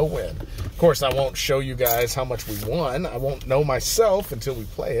 no win. Of course, I won't show you guys how much we won. I won't know myself until we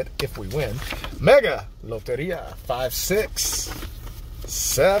play it, if we win. Mega Loteria 5, 6,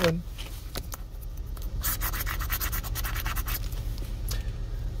 7.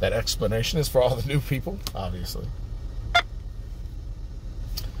 That explanation is for all the new people, obviously.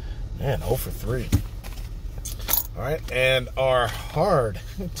 Man, 0 for 3. All right, and our hard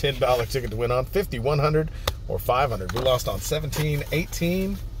 $10 ticket to win on 50, 100, or 500. We lost on 17,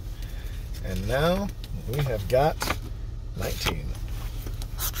 18, and now we have got 19.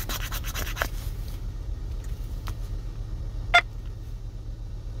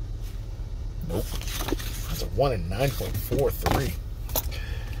 Nope. That's a 1 in 9.43.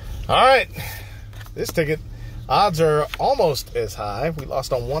 All right, this ticket, odds are almost as high. We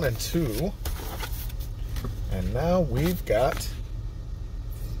lost on 1 and 2. And now we've got,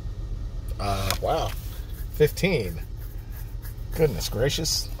 wow, 15. Goodness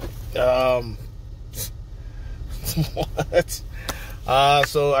gracious. What?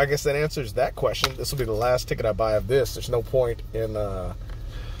 So I guess that answers that question. This will be the last ticket I buy of this. There's no point in,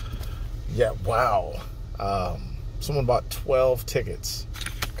 yeah, wow. Someone bought 12 tickets.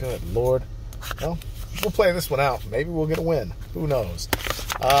 Good Lord. Well, we'll play this one out. Maybe we'll get a win. Who knows?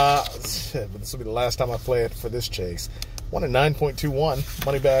 This will be the last time I play it for this chase. 1 in 9.21.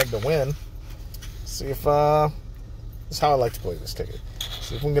 Money bag to win. See if, this is how I like to play this ticket.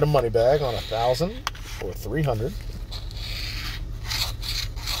 See if we can get a money bag on 1,000 or 300.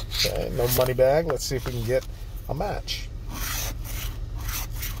 Okay, no money bag. Let's see if we can get a match.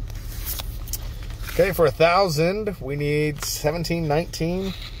 Okay, for 1,000, we need 17,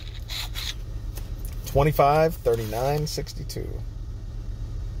 19, 25, 39, 62.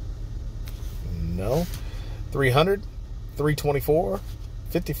 No. 300, 324,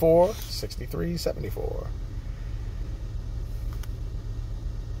 54, 63, 74.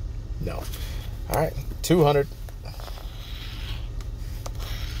 No. All right, 200.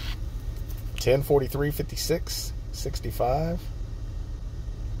 10, 43, 56, 65.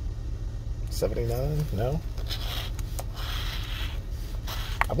 79, no.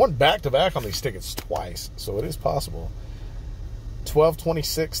 I won back-to-back on these tickets twice, so it is possible. 12,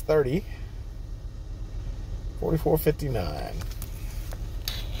 26, 30. 44, 59.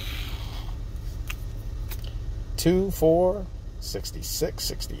 2, 4, 66,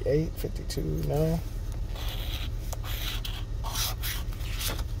 68, 52, no.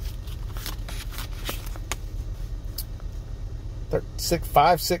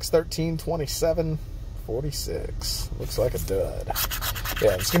 5, 6, 13, 27, 46. Looks like a dud.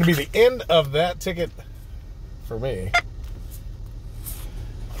 Yeah, it's going to be the end of that ticket for me.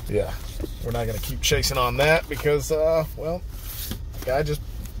 Yeah, we're not going to keep chasing on that because, well, the guy just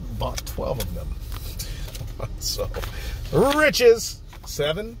bought 12 of them. So, riches,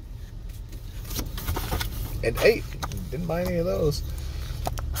 7 and 8. Didn't buy any of those.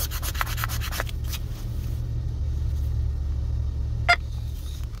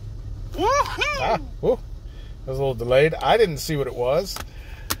 Ah, whoa, that was a little delayed. I didn't see what it was.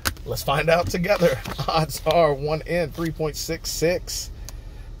 Let's find out together. Odds are 1 in, 3.66.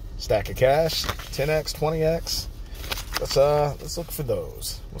 Stack of cash, 10x, 20x. Let's look for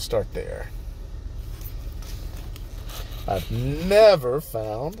those. We'll start there. I've never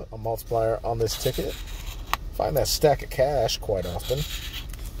found a multiplier on this ticket. Find that stack of cash quite often.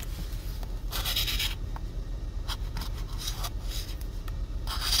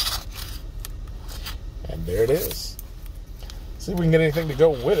 And there it is. See if we can get anything to go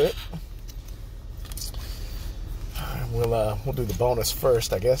with it. We'll do the bonus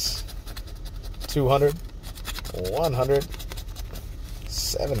first, I guess. 200, 100,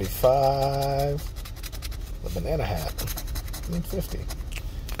 75, the banana hat, 50.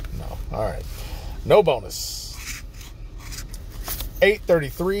 No, all right. No bonus. 8,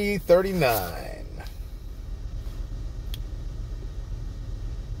 33, 39.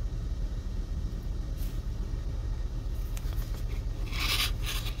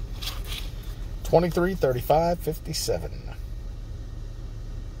 23, 35, 57.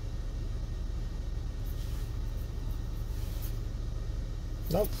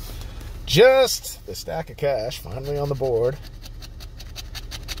 Nope. Just the stack of cash finally on the board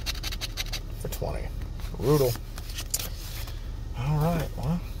for 20. Brutal. All right,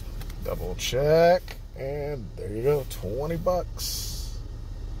 well, double check, and there you go, 20 bucks.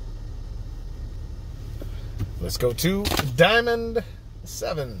 Let's go to Diamond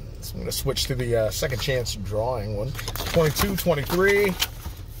 7s. I'm going to switch to the second chance drawing one. 22, 23,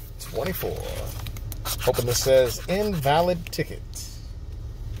 24. Hoping this says invalid ticket.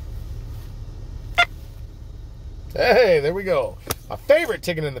 Hey, there we go. My favorite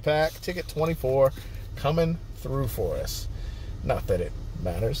ticket in the pack, ticket 24, coming through for us. Not that it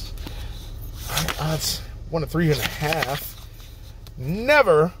matters. Odds 1 to 3.5.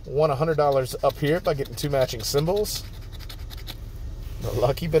 Never won $100 up here by getting 2 matching symbols. The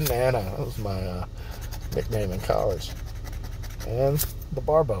Lucky Banana. That was my nickname in college. And the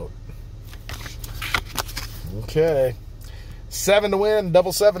bar boat. Okay. 7 to win.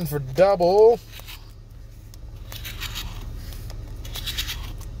 Double 7 for double.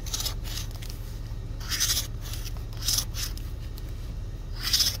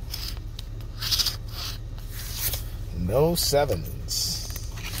 No 7s.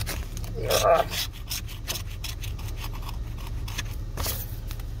 Ugh.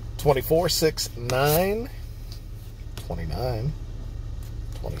 24, 6, 9, 29,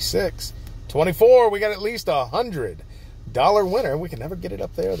 26, 24. We got at least $100 winner. We can never get it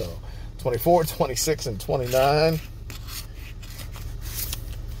up there though. 24, 26, and 29.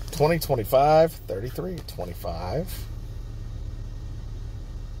 20, 25, 33, 25,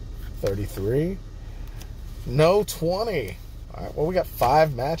 33. No 20. All right, well, we got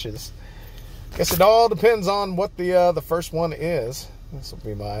 5 matches. Guess it all depends on what the first one is. This will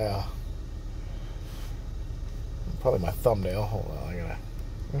be my probably my thumbnail. Hold on, I gotta.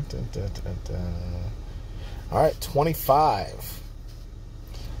 All right, 25.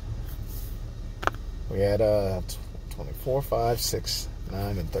 We had 24, 5, 6,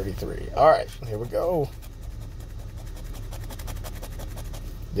 9, and 33. All right, here we go.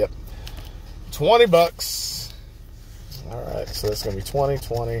 Yep, 20 bucks. All right, so that's gonna be 20,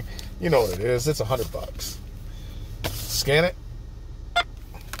 20. You know what it is? It's $100. Scan it.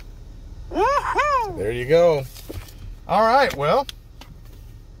 There you go. All right, well,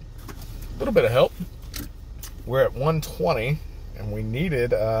 a little bit of help. We're at 120, and we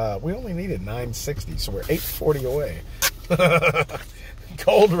needed, we only needed 960, so we're 840 away.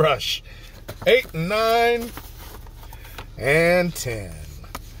 Gold Rush, 8, 9, and 10.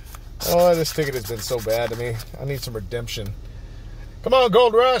 Oh, this ticket has been so bad to me. I need some redemption. Come on,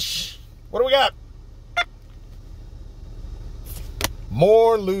 Gold Rush. What do we got?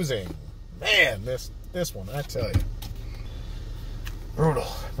 More losing. Man, this one, I tell you. Brutal,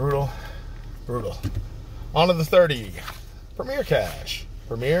 brutal, brutal. On to the 30. Premier Cash.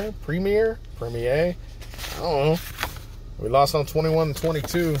 Premier? I don't know. We lost on 21 and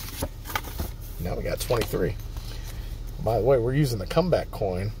 22. Now we got 23. By the way, we're using the comeback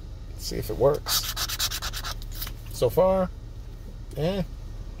coin. Let's see if it works. So far, Eh.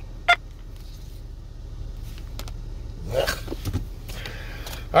 Ugh.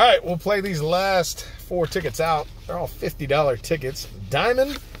 All right, we'll play these last 4 tickets out. They're all $50 tickets.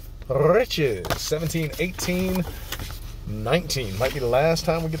 Diamond Riches, 17, 18, 19. Might be the last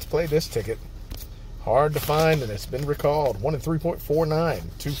time we get to play this ticket. Hard to find, and it's been recalled. 1 in 3.49,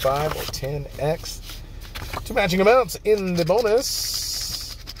 2, 5, or 10X. 2 matching amounts in the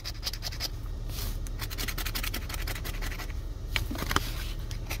bonus.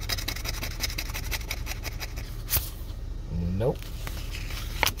 Nope.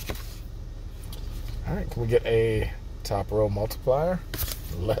 All right, can we get a top row multiplier?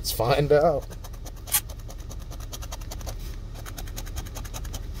 Let's find out.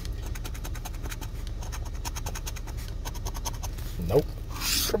 Nope.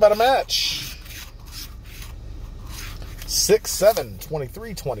 What about a match? 6, 7,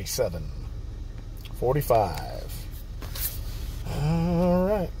 23, 27, 45. All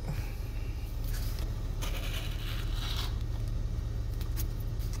right.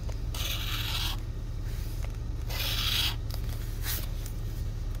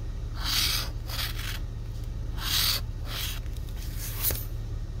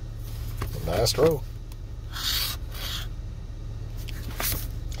 Last row.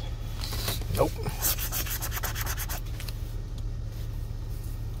 Nope.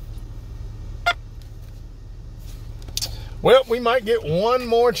 Well, we might get one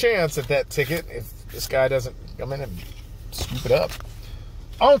more chance at that ticket if this guy doesn't come in and scoop it up.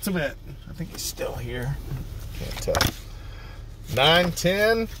 Ultimate. I think he's still here. Can't tell. 9,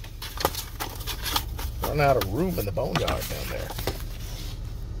 10. Run out of room in the boneyard down there.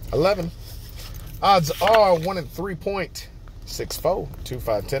 11. Odds are 1 in 3.64, 2,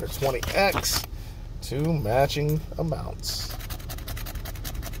 5, 10, or 20X. 2 matching amounts.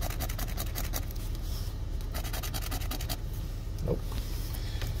 Nope.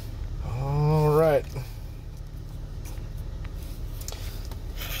 All right.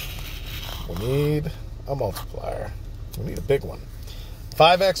 We need a multiplier. We need a big one.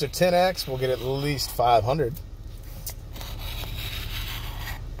 5X or 10X, we'll get at least 500.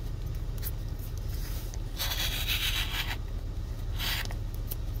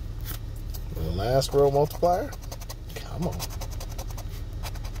 Last row multiplier. Come on.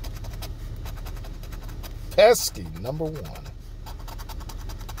 Pesky number 1.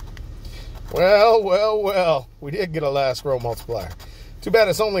 Well, well, well. We did get a last row multiplier. Too bad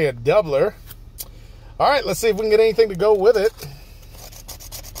it's only a doubler. All right, let's see if we can get anything to go with it.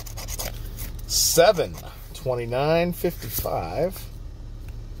 7, 29, 55.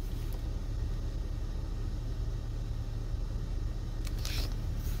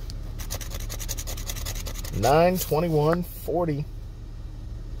 9, 21, 40.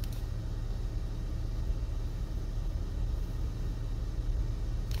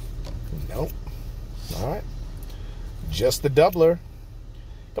 Nope. All right. Just the doubler.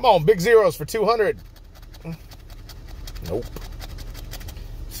 Come on, big zeros for 200. Nope.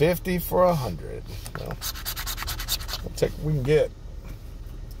 50 for 100. Well, we'll take what we can get.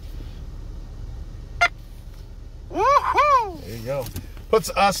 There you go.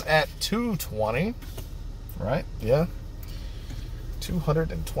 Puts us at 220. Right? Yeah.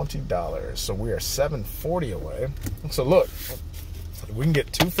 $220. So we are $740 away. So look, we can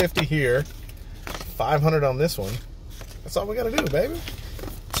get $250 here, $500 on this one. That's all we got to do, baby.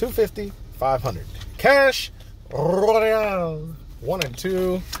 $250, $500. Cash Royale. 1 and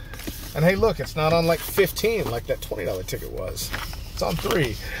 2. And hey, look, it's not on like 15 like that $20 ticket was. It's on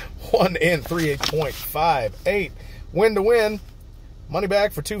 3. 1 in 3.58. Win to win. Money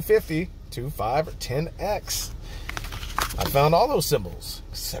back for $250. 2, 5, or 10X. I found all those symbols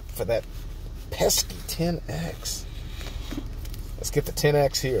except for that pesky 10X. Let's get the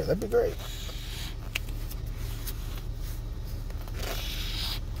 10X here. That'd be great.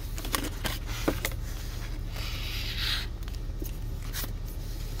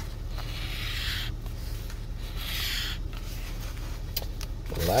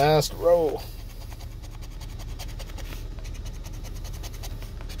 Last row.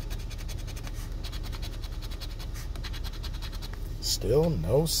 Still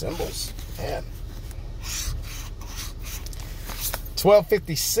no symbols. Man.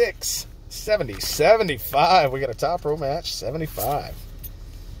 1256, 70, 75. We got a top row match, 75.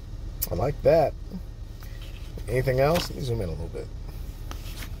 I like that. Anything else? Let me zoom in a little bit.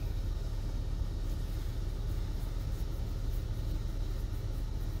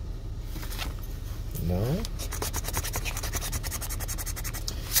 No.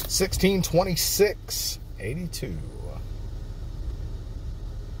 1626, 82.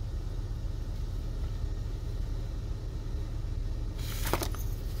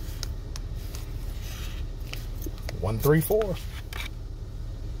 134.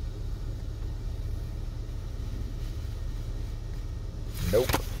 Nope.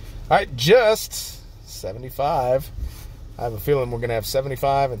 All right, just 75. I have a feeling we're going to have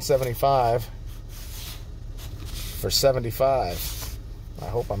 75 and 75 for 75. I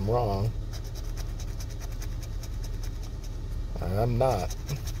hope I'm wrong. I'm not.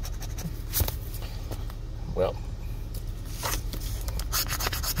 Well.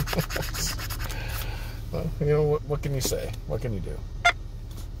 Well, you know, what can you say? What can you do?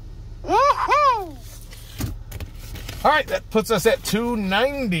 All right, that puts us at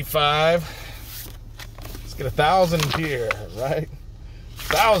 295. Let's get 1,000 here, right?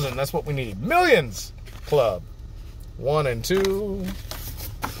 1,000, that's what we need. Millions Club. 1 and 2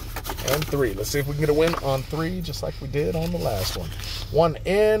 and 3. Let's see if we can get a win on 3, just like we did on the last one. 1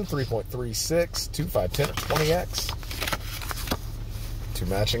 in, 3.36, 2, 5, 10, or 20x. 2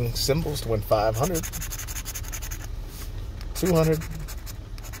 matching symbols to win 500. 200.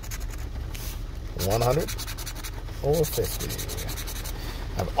 100. Or 50.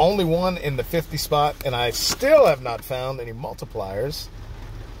 I've only won in the 50 spot, and I still have not found any multipliers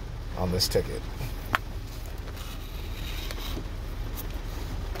on this ticket.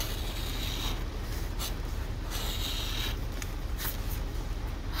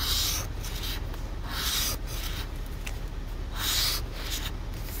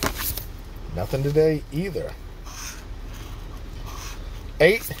 Nothing today either.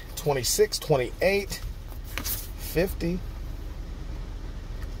 8, 26, 28, 50.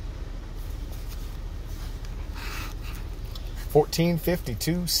 14,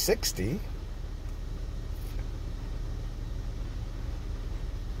 52, 60.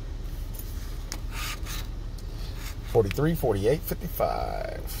 43, 48,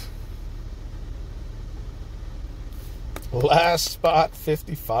 55. Last spot,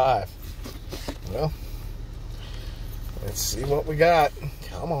 55. Well, let's see what we got.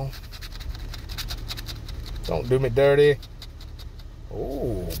 Come on. Don't do me dirty.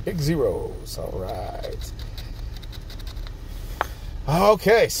 Oh, big zeros. All right.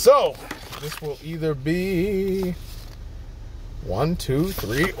 Okay, so this will either be 1, 2,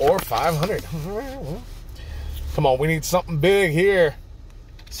 3, or 500. Come on, we need something big here.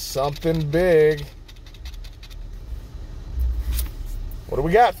 Something big. What do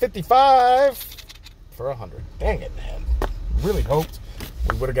we got? 55 for 100. Dang it, man. Really hoped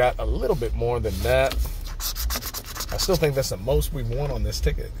we would have got a little bit more than that. I still think that's the most we've won on this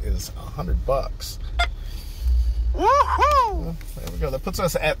ticket is $100. Well, there we go. That puts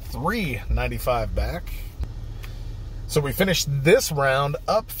us at $395 back. So we finished this round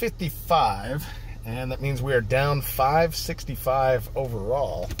up 55, and that means we are down $565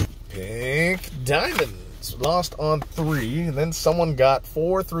 overall. Pink diamonds. Lost on 3, and then someone got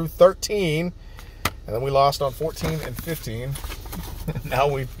 4 through 13, and then we lost on 14 and 15. Now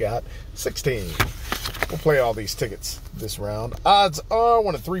we've got 16. We'll play all these tickets this round. Odds are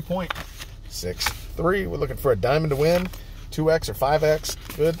 1 at 3.63. We're looking for a diamond to win. 2x or 5x.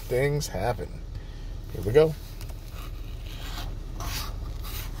 Good things happen. Here we go.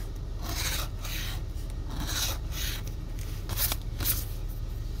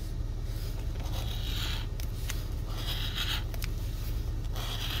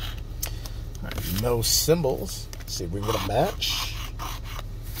 No symbols. Let's see if we can get a match.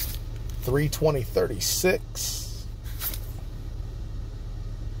 3, 20, 36.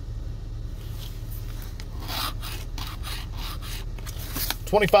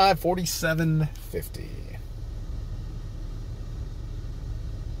 25, 47, 50.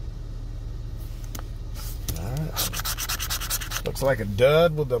 All right. Looks like a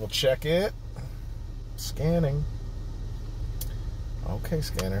dud. We'll double check it. Scanning. Okay,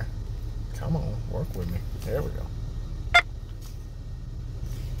 scanner. Come on, work with me. There we go.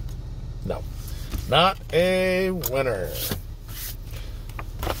 No, not a winner.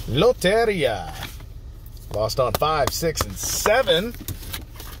 Loteria. Lost on 5, 6, and 7.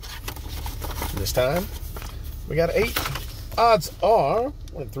 This time, we got 8. Odds are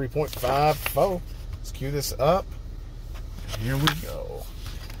 1 at 3.54. Let's cue this up. Here we go.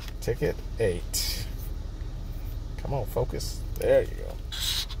 Ticket 8. Come on, focus. There you go.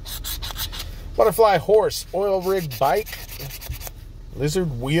 Butterfly horse, oil rig bike,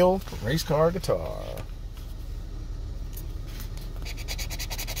 lizard wheel, race car guitar.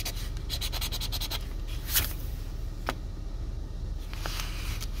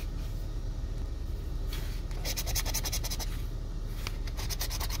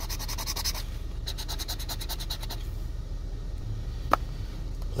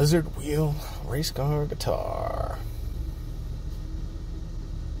 Lizard wheel, race car guitar.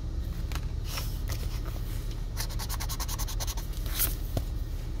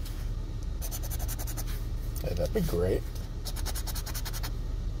 That'd be great.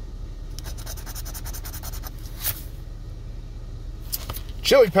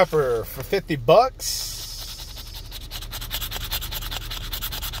 Chili pepper for 50 bucks.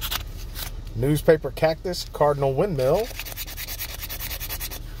 Newspaper cactus, cardinal windmill.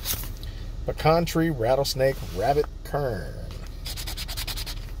 Pecan tree, rattlesnake, rabbit kern.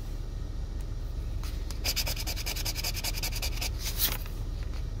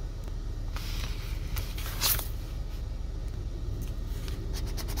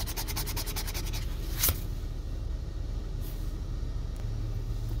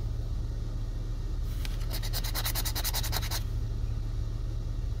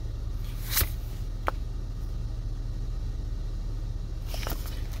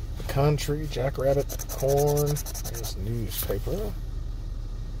 Country, jackrabbit, corn, there's newspaper.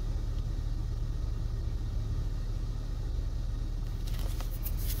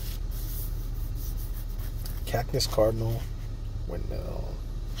 Cactus, cardinal, windmill.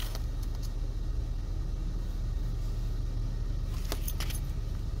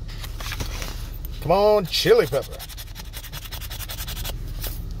 Come on, chili pepper.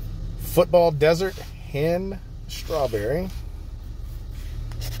 Football desert, hen, strawberry.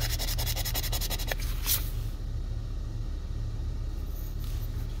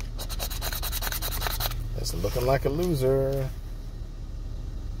 It's looking like a loser.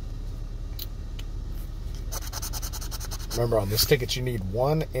 Remember, on this ticket, you need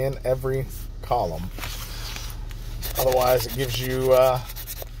one in every column. Otherwise, it gives you, well,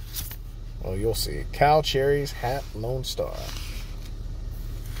 you'll see. Cow, cherries, hat, Lone Star.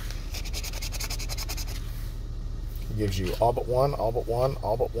 It gives you all but one, all but one,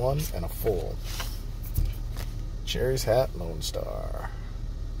 all but one, and a full. Cherries, hat, Lone Star.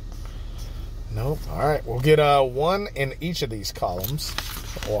 Nope. All right, we'll get one in each of these columns.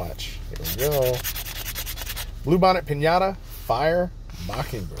 Watch. Here we go. Bluebonnet Pinata, Fire,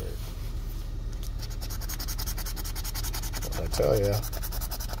 Mockingbird. What did I tell you?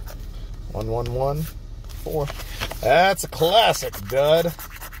 1114. That's a classic, dud. We'll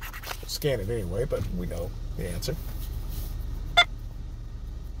scan it anyway, but we know the answer.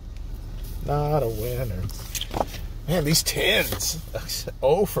 Not a winner. Man, these 10s.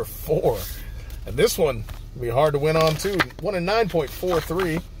 0 for 4. And this one will be hard to win on, too. Won in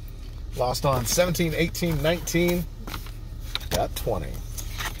 9.43. Lost on 17, 18, 19. Got 20.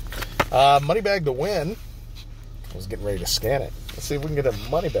 Money bag to win. I was getting ready to scan it. Let's see if we can get a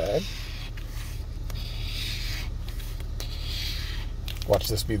money bag. Watch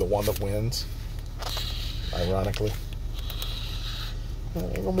this be the one that wins. Ironically.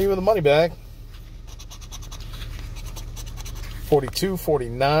 Ain't gonna be with a money bag. 42,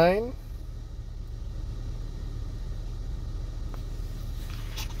 49.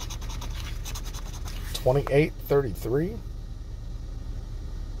 28, 33.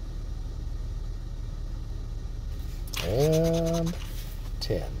 And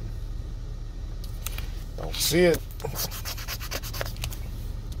 10. Don't see it.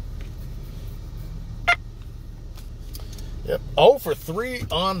 Yep. 0 for 3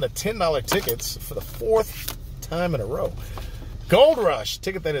 on the $10 tickets for the 4th time in a row. Gold Rush,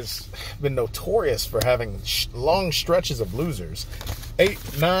 ticket that has been notorious for having long stretches of losers.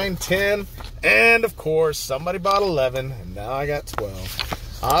 8, 9, 10, and of course, somebody bought 11, and now I got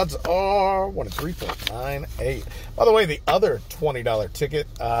 12. Odds are 1 in 3.98. By the way, the other $20 ticket,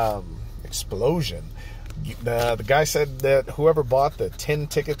 Explosion, the guy said that whoever bought the 10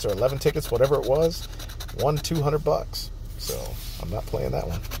 tickets or 11 tickets, whatever it was, won $200. So I'm not playing that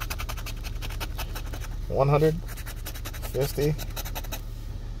one. 150.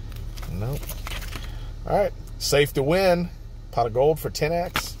 Nope. All right. Safe to win. Pot of gold for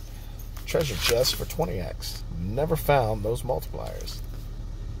 10x. Treasure chest for 20x. Never found those multipliers.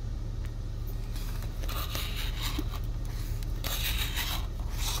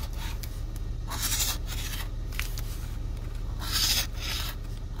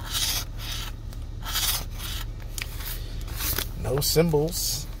 No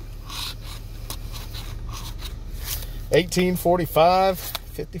symbols. 18, 45,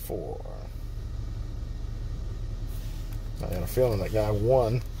 54. I had a feeling that guy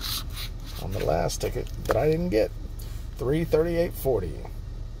won on the last ticket, but I didn't get 338.40.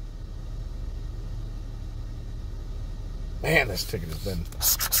 Man, this ticket has been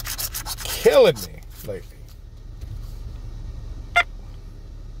killing me lately.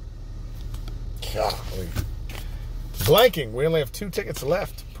 Golly. Blanking. We only have 2 tickets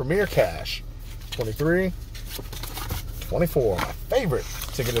left. Premier Cash. 23. 24. My favorite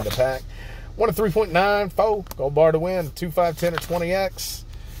ticket in the pack. 1 to 3.94. Gold bar to win. 2, 5, 10, or 20x.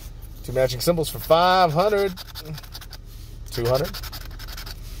 Two matching symbols for 500. 200.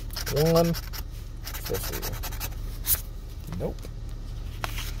 150. Nope.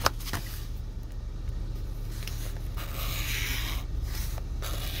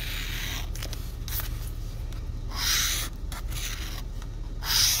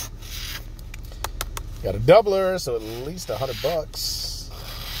 Got a doubler, so at least $100.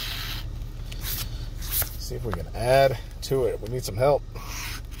 See if we can add to it. We need some help.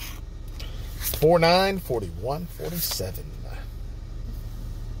 49, 41, 47.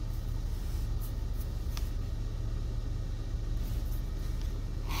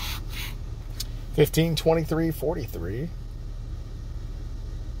 15, 23, 43.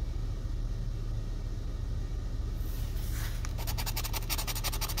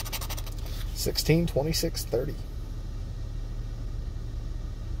 16, 26, 30.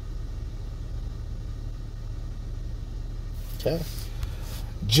 Okay.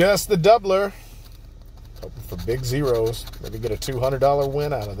 Just the doubler. Hoping for big zeros. Maybe get a $200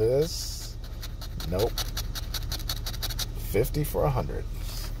 win out of this. Nope. 50 for 100.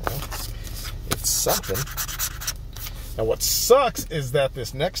 Well, it's something. Now what sucks is that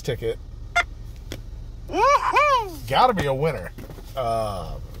this next ticket gotta be a winner.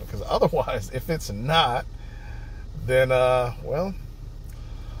 Because otherwise, if it's not, then, well,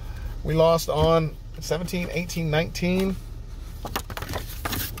 we lost on 17, 18, 19,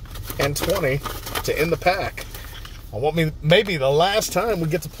 and 20 to end the pack. I want maybe the last time we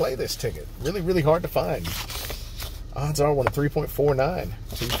get to play this ticket. Really, really hard to find. Odds are 1 in 3.49,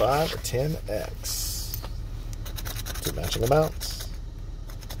 25 or 10x. Two matching amounts.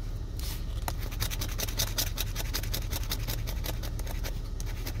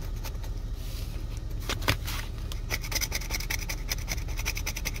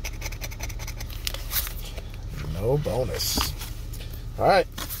 No bonus. All right.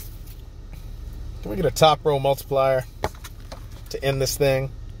 Can we get a top row multiplier to end this thing?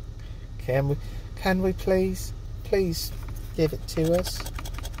 Can we please give it to us?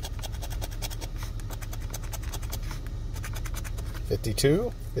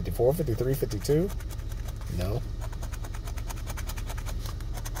 52, 54, 53, 52. No.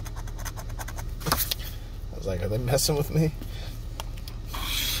 I was like, are they messing with me?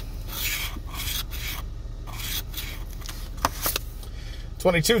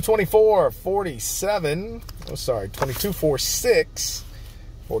 $22, 24, 47. Oh, sorry. 22, 46,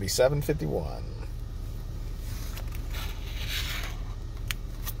 47, 51.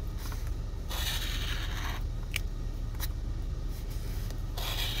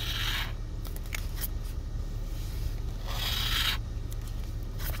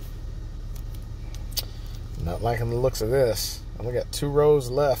 Not liking the looks of this. I only got 2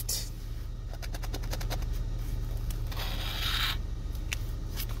 rows left.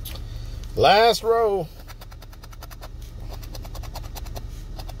 Last row.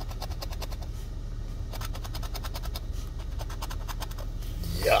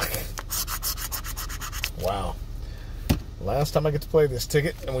 Yuck. Wow. Last time I get to play this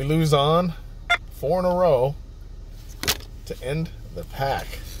ticket, and we lose on 4 in a row to end the pack.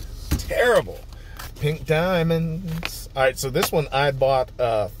 Terrible. Pink diamonds. All right, so this one I bought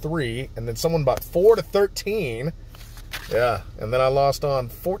 3, and then someone bought 4 to 13. Yeah, and then I lost on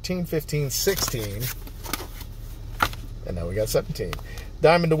 14, 15, 16. And now we got 17.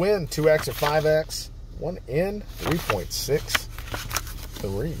 Diamond to win, 2x or 5x. 1 in,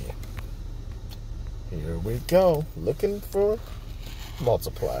 3.63. Here we go. Looking for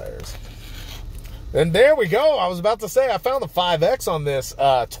multipliers. And there we go. I was about to say, I found the 5x on this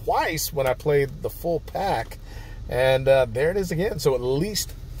twice when I played the full pack. And there it is again. So at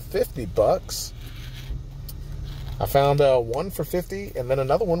least 50 bucks. I found one for 50 and then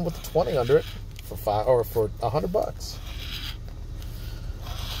another one with a 20 under it for for 100 bucks.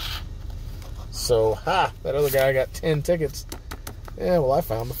 So, that other guy got 10 tickets. Yeah, well, I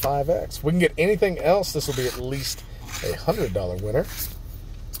found the 5x. If we can get anything else, this will be at least a $100 winner.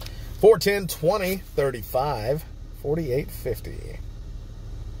 4, 10, 20, 35, 48, 50.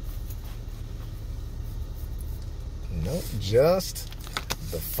 Nope, just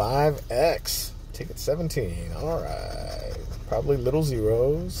the 5x. Ticket 17. All right. Probably little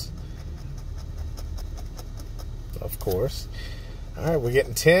zeros. Of course. All right, we're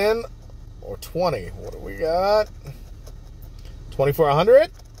getting 10 or 20. What do we got? 20 for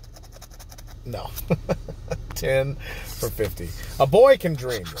 100? No. 10 for 50. A boy can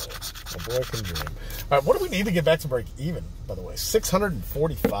dream, though. A boy can dream. All right, what do we need to get back to break even, by the way?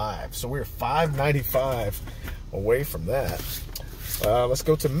 645. So we're 595 away from that. Let's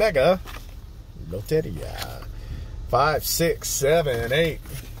go to Mega Loteria. 5, 6, 7, 8,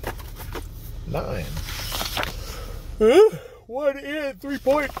 9. One in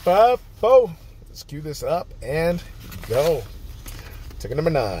 3.54. Let's cue this up and go. Ticket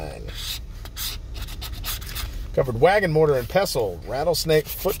number 9. Covered wagon, mortar, and pestle. Rattlesnake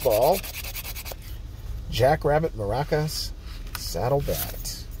football. Jackrabbit maracas. Saddle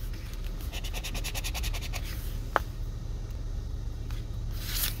bat.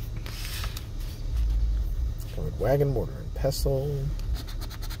 Covered wagon, mortar, and pestle.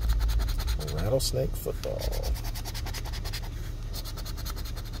 Rattlesnake football.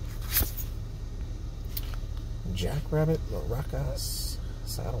 Jackrabbit maracas.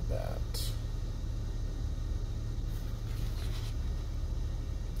 Saddle bat.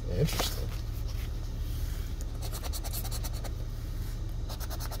 Interesting.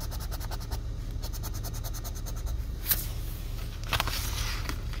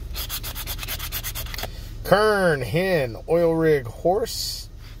 Kern, hen, oil rig, horse.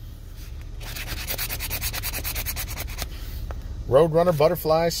 Roadrunner,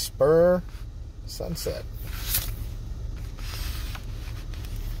 butterfly, spur, sunset.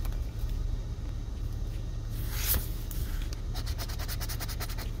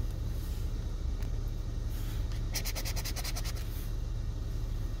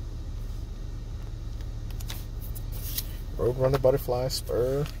 Roadrunner, butterfly,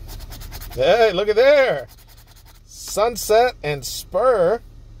 spur. Hey, look at there. Sunset and spur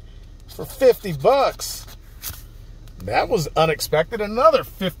for 50 bucks. That was unexpected. Another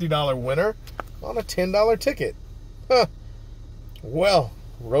 $50 winner on a $10 ticket. Huh. Well,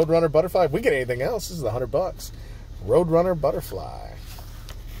 Roadrunner, butterfly. If we get anything else, this is 100 bucks. Roadrunner, butterfly.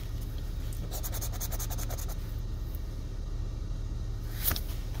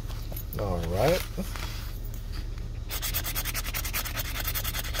 All right.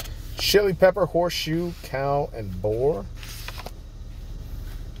 Chili pepper, horseshoe, cow, and boar.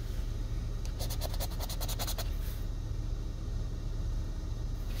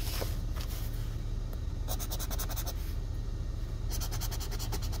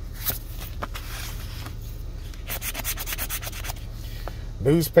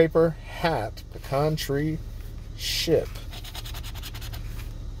 Newspaper, hat, pecan tree, ship.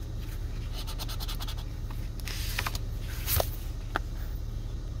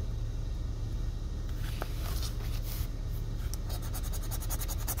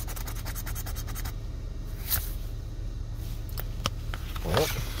 Well,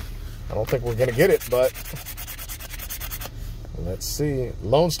 I don't think we're going to get it, but let's see.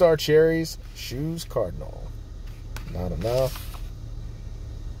 Lone Star cherries, shoes, cardinal. Not enough.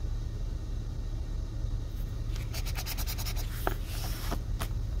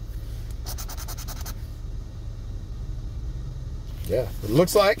 Yeah, it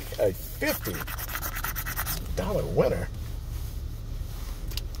looks like a $50 winner.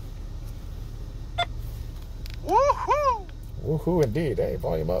 Woohoo! Woohoo indeed. Hey,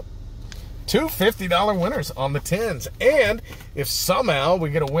 volume up. 2 $50 winners on the 10s. And if somehow we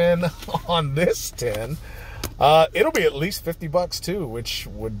get a win on this 10, it'll be at least 50 bucks too, which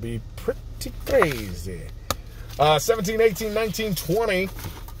would be pretty crazy. 17, 18, 19, 20,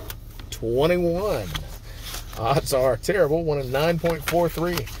 21. Odds are terrible. 1 in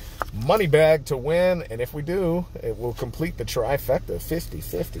 9.43. Money bag to win. And if we do, it will complete the trifecta. 50,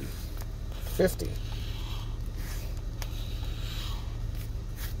 50, 50.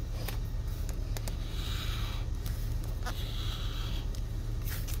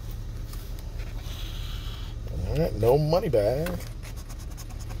 All right, no money bag.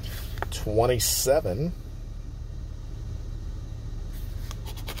 27.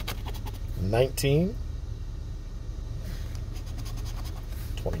 19.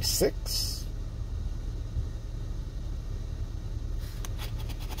 26,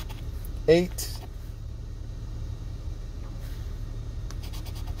 8,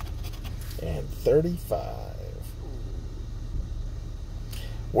 and 35.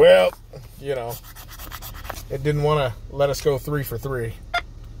 Well, you know, it didn't want to let us go 3 for 3.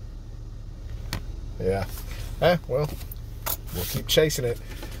 Yeah. Well, we'll keep chasing it.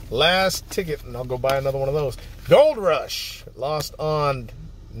 Last ticket, and I'll go buy another one of those. Gold Rush. Lost on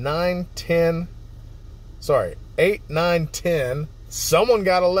 9, 10. Sorry, 8, 9, 10. Someone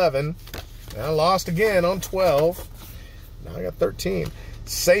got 11. And I lost again on 12. Now I got 13.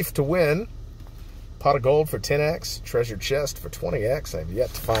 Safe to win. Pot of gold for 10x. Treasure chest for 20x. I have yet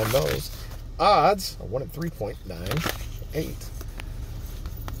to find those. Odds are 1 in 3.98.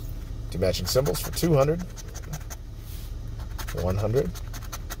 2 matching symbols for 200. 100.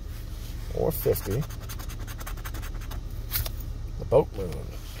 Or 50. The boat moon.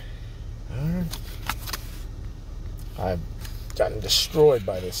 Alright. Gotten destroyed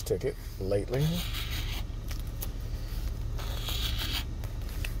by this ticket lately.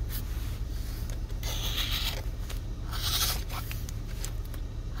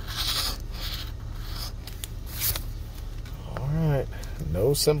 Alright,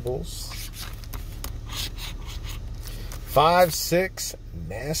 no symbols. 5, 6,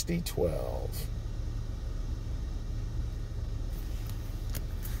 nasty 12.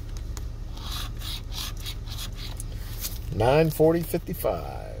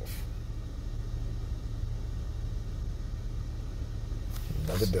 $9.40.55.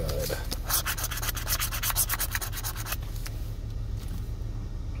 Another dud.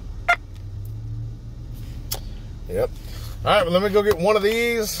 Yep. All right, well, let me go get one of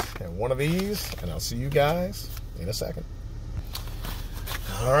these and one of these, and I'll see you guys in a second.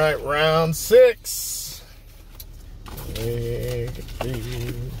 All right, round 6.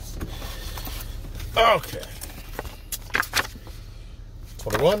 Okay.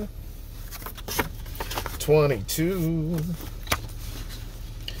 21, 22.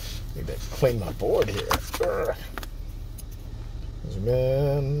 Need to clean my board here. Zoom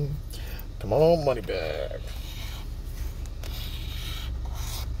in. Come on, money bag.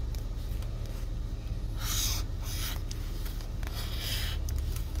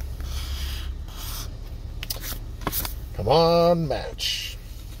 Come on, match.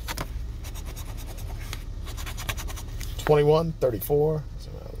 21, 34.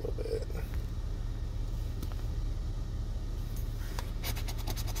 Zoom out a little bit.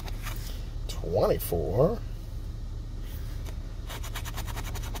 24.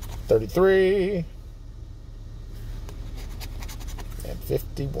 33. And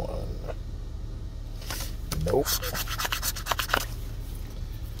 51. Nope.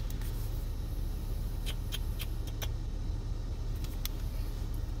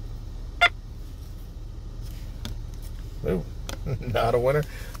 Ooh, not a winner.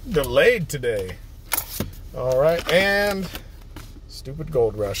 Delayed today. All right, and stupid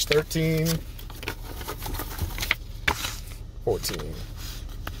gold rush. 13, 14.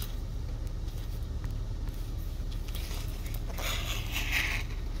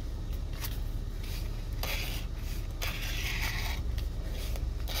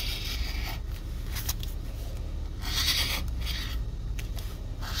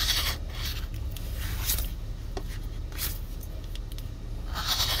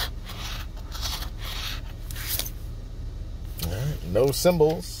 No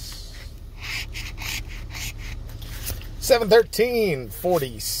symbols. 7, 13,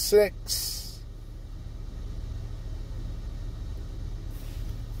 46.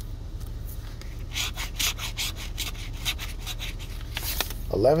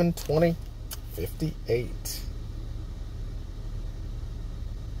 11, 20, 58.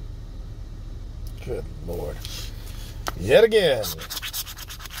 Good Lord. Yet again.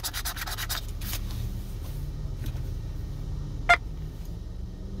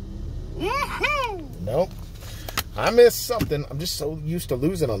 Nope. I missed something. I'm just so used to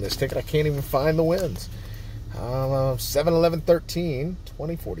losing on this ticket, I can't even find the wins. 7, 11, 13,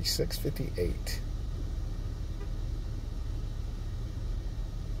 20, 46, 58.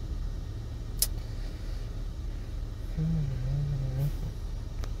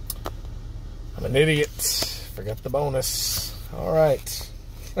 I'm an idiot. Forgot the bonus. All right.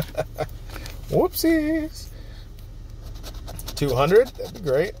 Whoopsies. 200. That'd be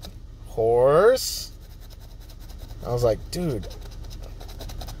great. Horse. I was like, dude,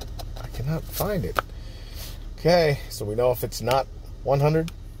 I cannot find it. Okay, so we know if it's not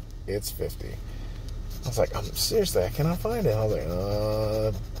 100, it's 50. I was like, seriously, I cannot find it. I was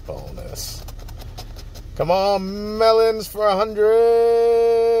like, bonus. Come on, melons for 100.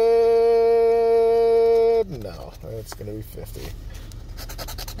 No, it's going to be 50.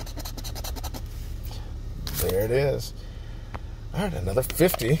 There it is. All right, another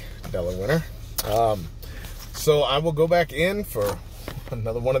 $50 winner. So I will go back in for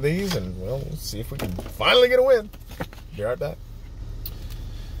another one of these, and we'll see if we can finally get a win. Be right back.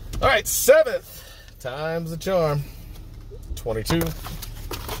 All right, 7th time's the charm. 22,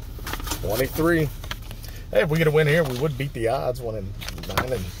 23. Hey, if we get a win here, we would beat the odds. 1 in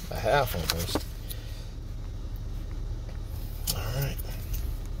 9.5 almost. All right.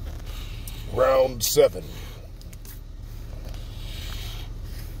 Round 7.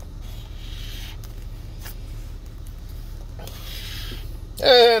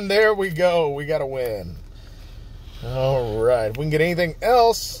 And there we go. We got a win. All right. If we can get anything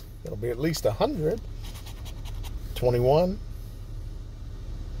else, it'll be at least 100. 21.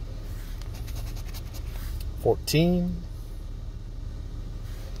 14.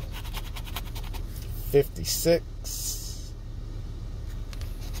 56.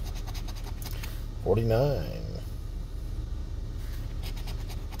 49.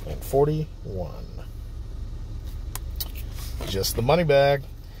 And 41. Just the money bag.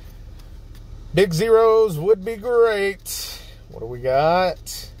 Big zeros would be great. What do we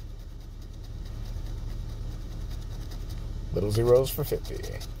got? Little zeros for 50.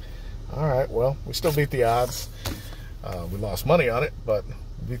 All right, well, we still beat the odds. We lost money on it, but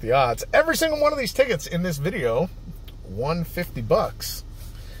we beat the odds. Every single one of these tickets in this video won $50.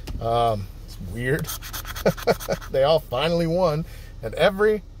 It's weird. They all finally won, and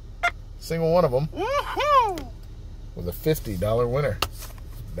every single one of them was a $50 winner.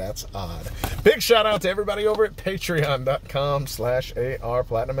 That's odd. Big shout out to everybody over at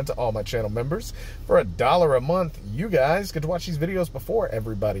patreon.com/ARPlatinum and to all my channel members. For $1 a month, you guys get to watch these videos before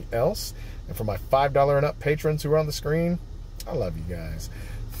everybody else. And for my $5 and up patrons who are on the screen, I love you guys.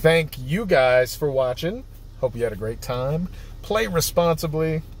 Thank you guys for watching. Hope you had a great time. Play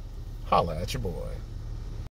responsibly. Holla at your boy.